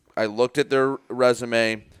looked at their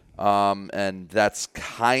resume, and that's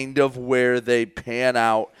kind of where they pan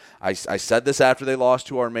out. I said this after they lost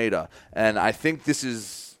to Armada, and I think this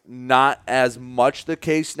is not as much the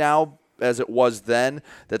case now as it was then,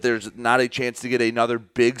 that there's not a chance to get another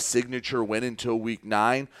big signature win until week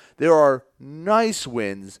 9. There are nice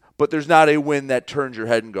wins, but there's not a win that turns your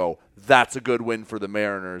head and go, that's a good win for the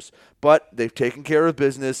Mariners. But they've taken care of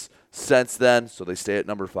business since then, so they stay at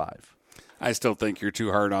number 5. I still think you're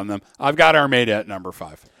too hard on them. I've got Armada at number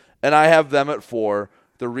 5. And I have them at 4.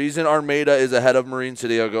 The reason Armada is ahead of Marine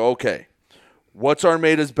City, I'll go, okay, what's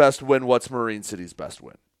Armada's best win? What's Marine City's best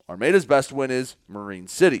win? Armada's best win is Marine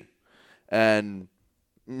City. And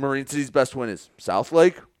Marine City's best win is South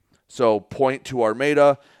Lake. So point to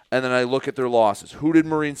Armada. And then I look at their losses. Who did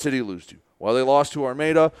Marine City lose to? Well, they lost to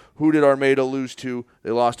Armada. Who did Armada lose to?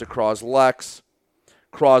 They lost to Croslex.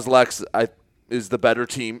 Croslex is the better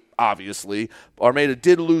team, obviously. Armada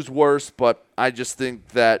did lose worse, but I just think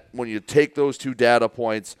that when you take those 2 data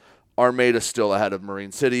points, Armada's still ahead of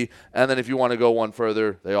Marine City. And then if you want to go one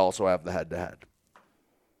further, they also have the head-to-head.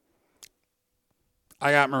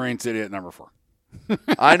 I got Marine City at number 4.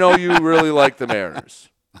 I know you really like the Mariners.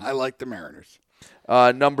 I like the Mariners.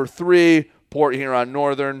 Number 3, Port Huron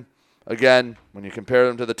Northern. Again, when you compare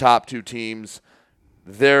them to the top 2 teams,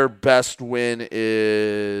 their best win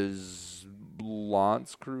is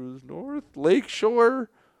L'Anse Creuse North, Lakeshore,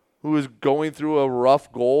 who is going through a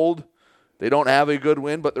rough gold. They don't have a good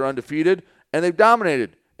win, but they're undefeated, and they've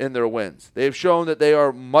dominated in their wins. They've shown that they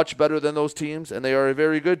are much better than those teams, and they are a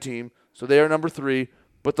very good team. So they are number 3,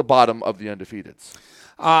 but the bottom of the undefeateds.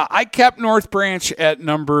 I kept North Branch at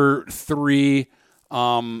number 3.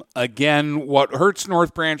 Again, what hurts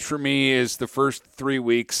North Branch for me is the first 3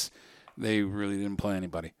 weeks, they really didn't play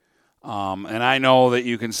anybody. And I know that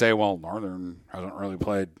you can say, well, Northern hasn't really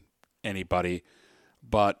played anybody.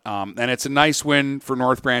 But and it's a nice win for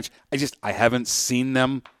North Branch. I haven't seen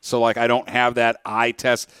them, so I don't have that eye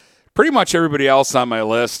test. Pretty much everybody else on my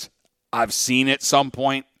list, I've seen at some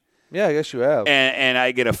point. Yeah, I guess you have. And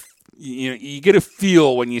I get you get a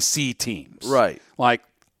feel when you see teams. Right. Like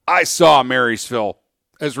I saw Marysville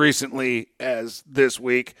as recently as this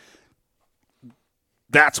week.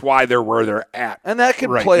 That's why they're where they're at. And that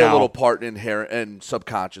can right play now. a little part in inherent and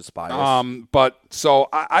subconscious bias. But so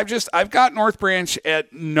I've got North Branch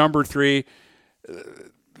at number 3.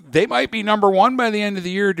 They might be number 1 by the end of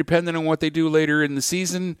the year, depending on what they do later in the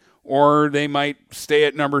season, or they might stay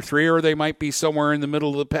at number 3, or they might be somewhere in the middle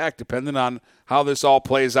of the pack, depending on how this all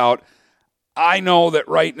plays out. I know that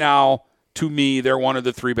right now, to me, they're one of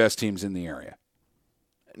the 3 best teams in the area.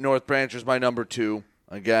 North Branch is my number 2.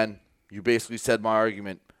 Again, you basically said my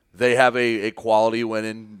argument. They have a quality win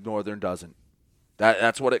and Northern doesn't.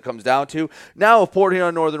 That's what it comes down to. Now, if Port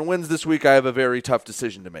Huron Northern wins this week, I have a very tough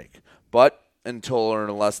decision to make. But until or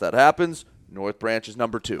unless that happens, North Branch is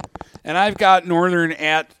number 2. And I've got Northern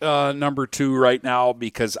at number 2 right now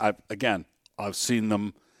because, I've seen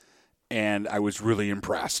them, and I was really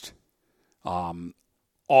impressed.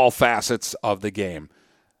 All facets of the game.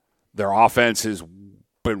 Their offense has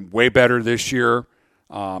been way better this year.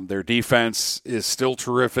 Their defense is still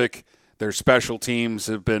terrific. Their special teams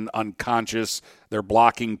have been unconscious. They're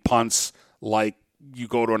blocking punts like you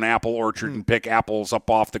go to an apple orchard and pick apples up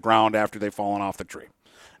off the ground after they've fallen off the tree.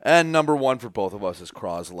 And number 1 for both of us is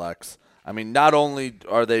Croslex. I mean, not only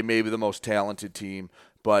are they maybe the most talented team,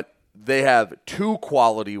 but they have 2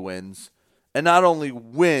 quality wins. And not only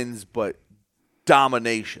wins, but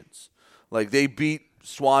dominations. Like, they beat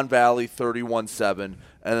Swan Valley 31-7, and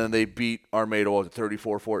then they beat Armado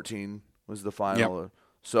 34-14 was the final. Yep.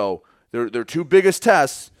 So their 2 biggest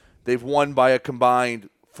tests, they've won by a combined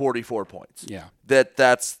 44 points. Yeah.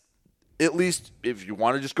 That's at least if you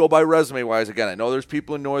want to just go by resume-wise. Again, I know there's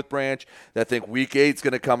people in North Branch that think Week 8's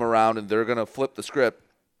going to come around and they're going to flip the script,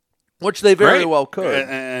 which they very well could.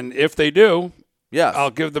 And if they do, yes,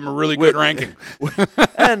 I'll give them a really good ranking.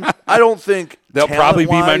 And I don't think they'll probably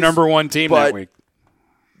be my number 1 team that week.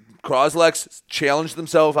 Croslex challenged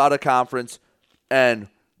themselves out of conference and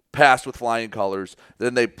passed with flying colors.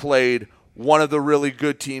 Then they played one of the really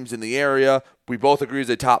good teams in the area. We both agree is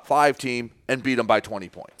a top 5 team and beat them by 20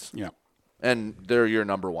 points. Yeah. And they're your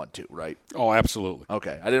number 1 too, right? Oh, absolutely.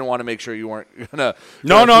 Okay. I didn't want to make sure you weren't going to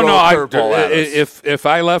No. If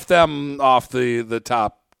I left them off the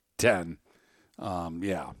top 10,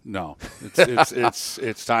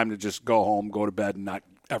 it's time to just go home, go to bed, and not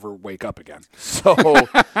ever wake up again. So, those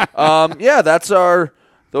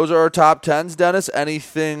are our top 10s, Dennis.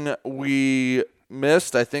 Anything we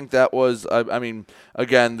missed? I think that was,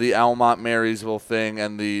 again, the Almont Marysville thing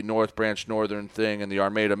and the North Branch Northern thing and the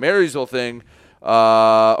Armada Marysville thing,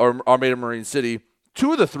 or Armada Marine City.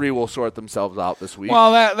 2 of the 3 will sort themselves out this week.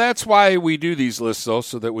 Well, that's why we do these lists, though,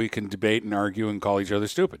 so that we can debate and argue and call each other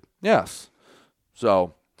stupid. Yes.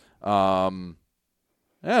 So, I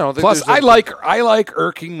don't think. Plus, I like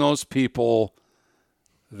irking those people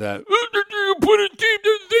that you put a team,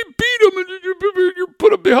 they beat them, and you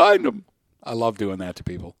put them behind them. I love doing that to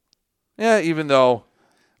people. Yeah, even though,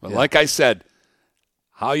 like I said,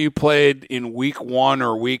 how you played in week 1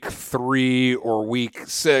 or week 3 or week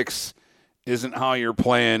 6 isn't how you're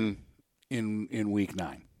playing in week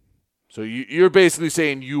 9. So you're basically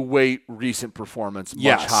saying you weight recent performance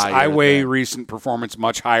much higher. Yes, I weigh recent performance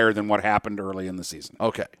much higher than what happened early in the season.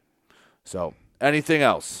 Okay. So anything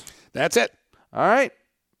else? That's it. All right.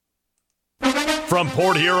 From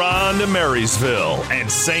Port Huron to Marysville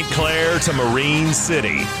and St. Clair to Marine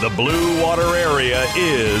City, the Blue Water area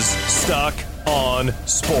is Stuck on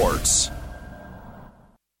Sports.